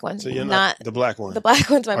 the black one. So you're not the black one. the black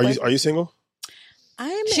one's my Are boyfriend. you single?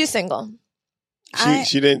 She's single.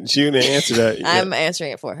 She didn't answer that. yet. I'm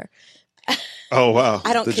answering it for her. Oh wow.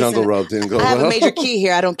 I don't. The kiss jungle and- rub didn't go I have a well. major key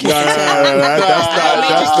here. I don't kiss No, and no, tell. no, no, that's I have a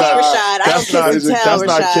major not- key, Rashad. I don't that's kiss not- and tell. that's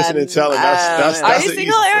not Rashad. kissing and telling. That's Are you an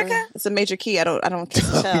single, easy- Erica? It's a major key. I don't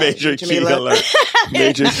kiss and tell. Major key Jamila. alert.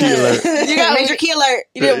 Major key alert. You got major key alert.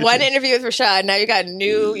 You did one interview with Rashad. Now you got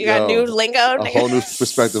new lingo. A whole new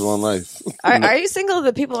perspective on life. Are you single?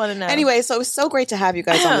 The people want to know. Anyway, so it's so great to have you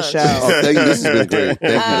guys on the show. Oh, thank you. This has been great. Thank you,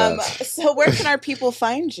 guys. So where can our people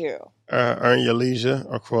find you? Earn Your Leisure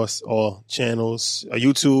across all channels,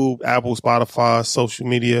 YouTube, Apple, Spotify, social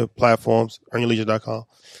media platforms, earnyourleisure.com.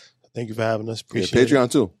 Thank you for having us. Yeah, Appreciate it.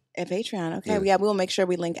 Patreon too. At Patreon. Okay. Yeah. Yeah, we will make sure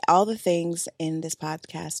we link all the things in this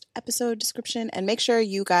podcast episode description. And make sure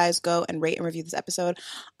you guys go and rate and review this episode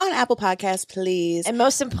on Apple Podcasts, please. And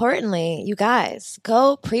most importantly, you guys,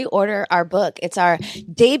 go pre-order our book. It's our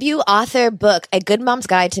debut author book, A Good Mom's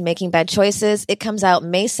Guide to Making Bad Choices. It comes out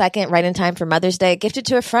May 2nd, right in time for Mother's Day. Gift it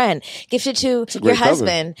to a friend. Gift it to a your great cover.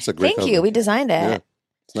 husband. It's a great Thank you. cover. We designed it. Yeah.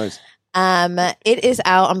 It's nice. It is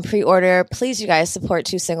out on pre-order. Please, you guys, support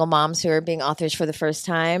two single moms who are being authors for the first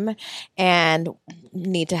time and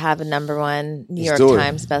need to have a #1 New York do it.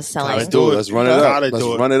 Times bestselling. Let's do it. Let's run it up. Gotta Let's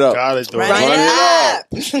do it. run it up. Gotta do it. Run it up.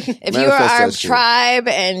 If you Manifest are our that shit. tribe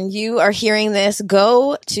and you are hearing this,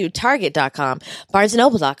 go to Target.com,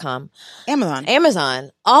 BarnesandNoble.com,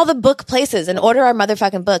 Amazon, all the book places and order our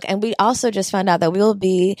motherfucking book. And we also just found out that we will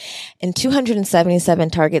be in 277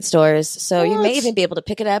 Target stores. So you may even be able to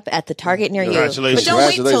pick it up at the Target near you. Congratulations. But don't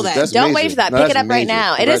wait till then. Congratulations. That's Don't major. wait for that. No, Pick that's it up right major.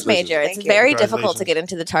 now. It is Congratulations. major. Thank It's you. very difficult to Congratulations. get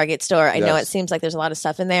into the Target store. I know Yes. it seems like there's a lot of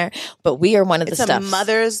stuff in there, but we are one of It's the a stuff.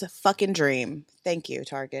 mother's fucking dream. Thank you,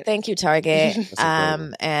 Target. Thank you, Target.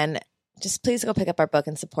 incredible. And just please go pick up our book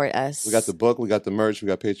and support us. We got the book. We got the merch. We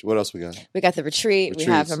got Patreon. What else we got? We got the retreat. We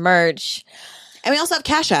have a Retreats. merch. And we also have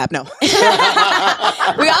Cash App. No. We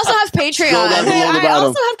also have Patreon. down below the I bottom.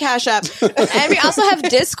 also have Cash App. And we also have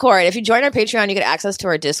Discord. If you join our Patreon, you get access to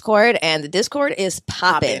our Discord, and the Discord is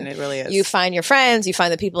popping. It really is. You find your friends, you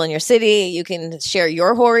find the people in your city, you can share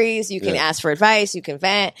your horries, you can ask for advice, you can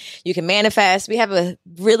vent, you can manifest. We have a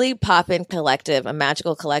really poppin' collective, a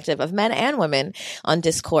magical collective of men and women on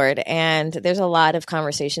Discord, and there's a lot of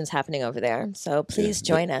conversations happening over there. So please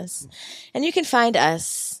join us. And you can find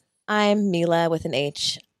us. I'm Mila with an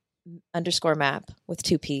H _map with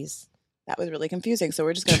 2 P's. That was really confusing. So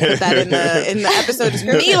we're just going to put that in the episode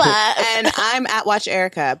description. Mila. And I'm at Watch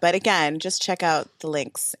Erica. But again, just check out the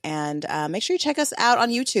links and make sure you check us out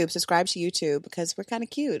on YouTube. Subscribe to YouTube because we're kind of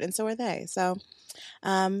cute and so are they. So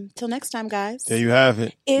till next time, guys. There you have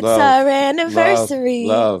it. It's Love, our anniversary.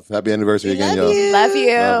 Love. Happy anniversary We again, love yo. you. Love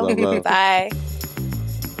you. Love, love, love. Bye.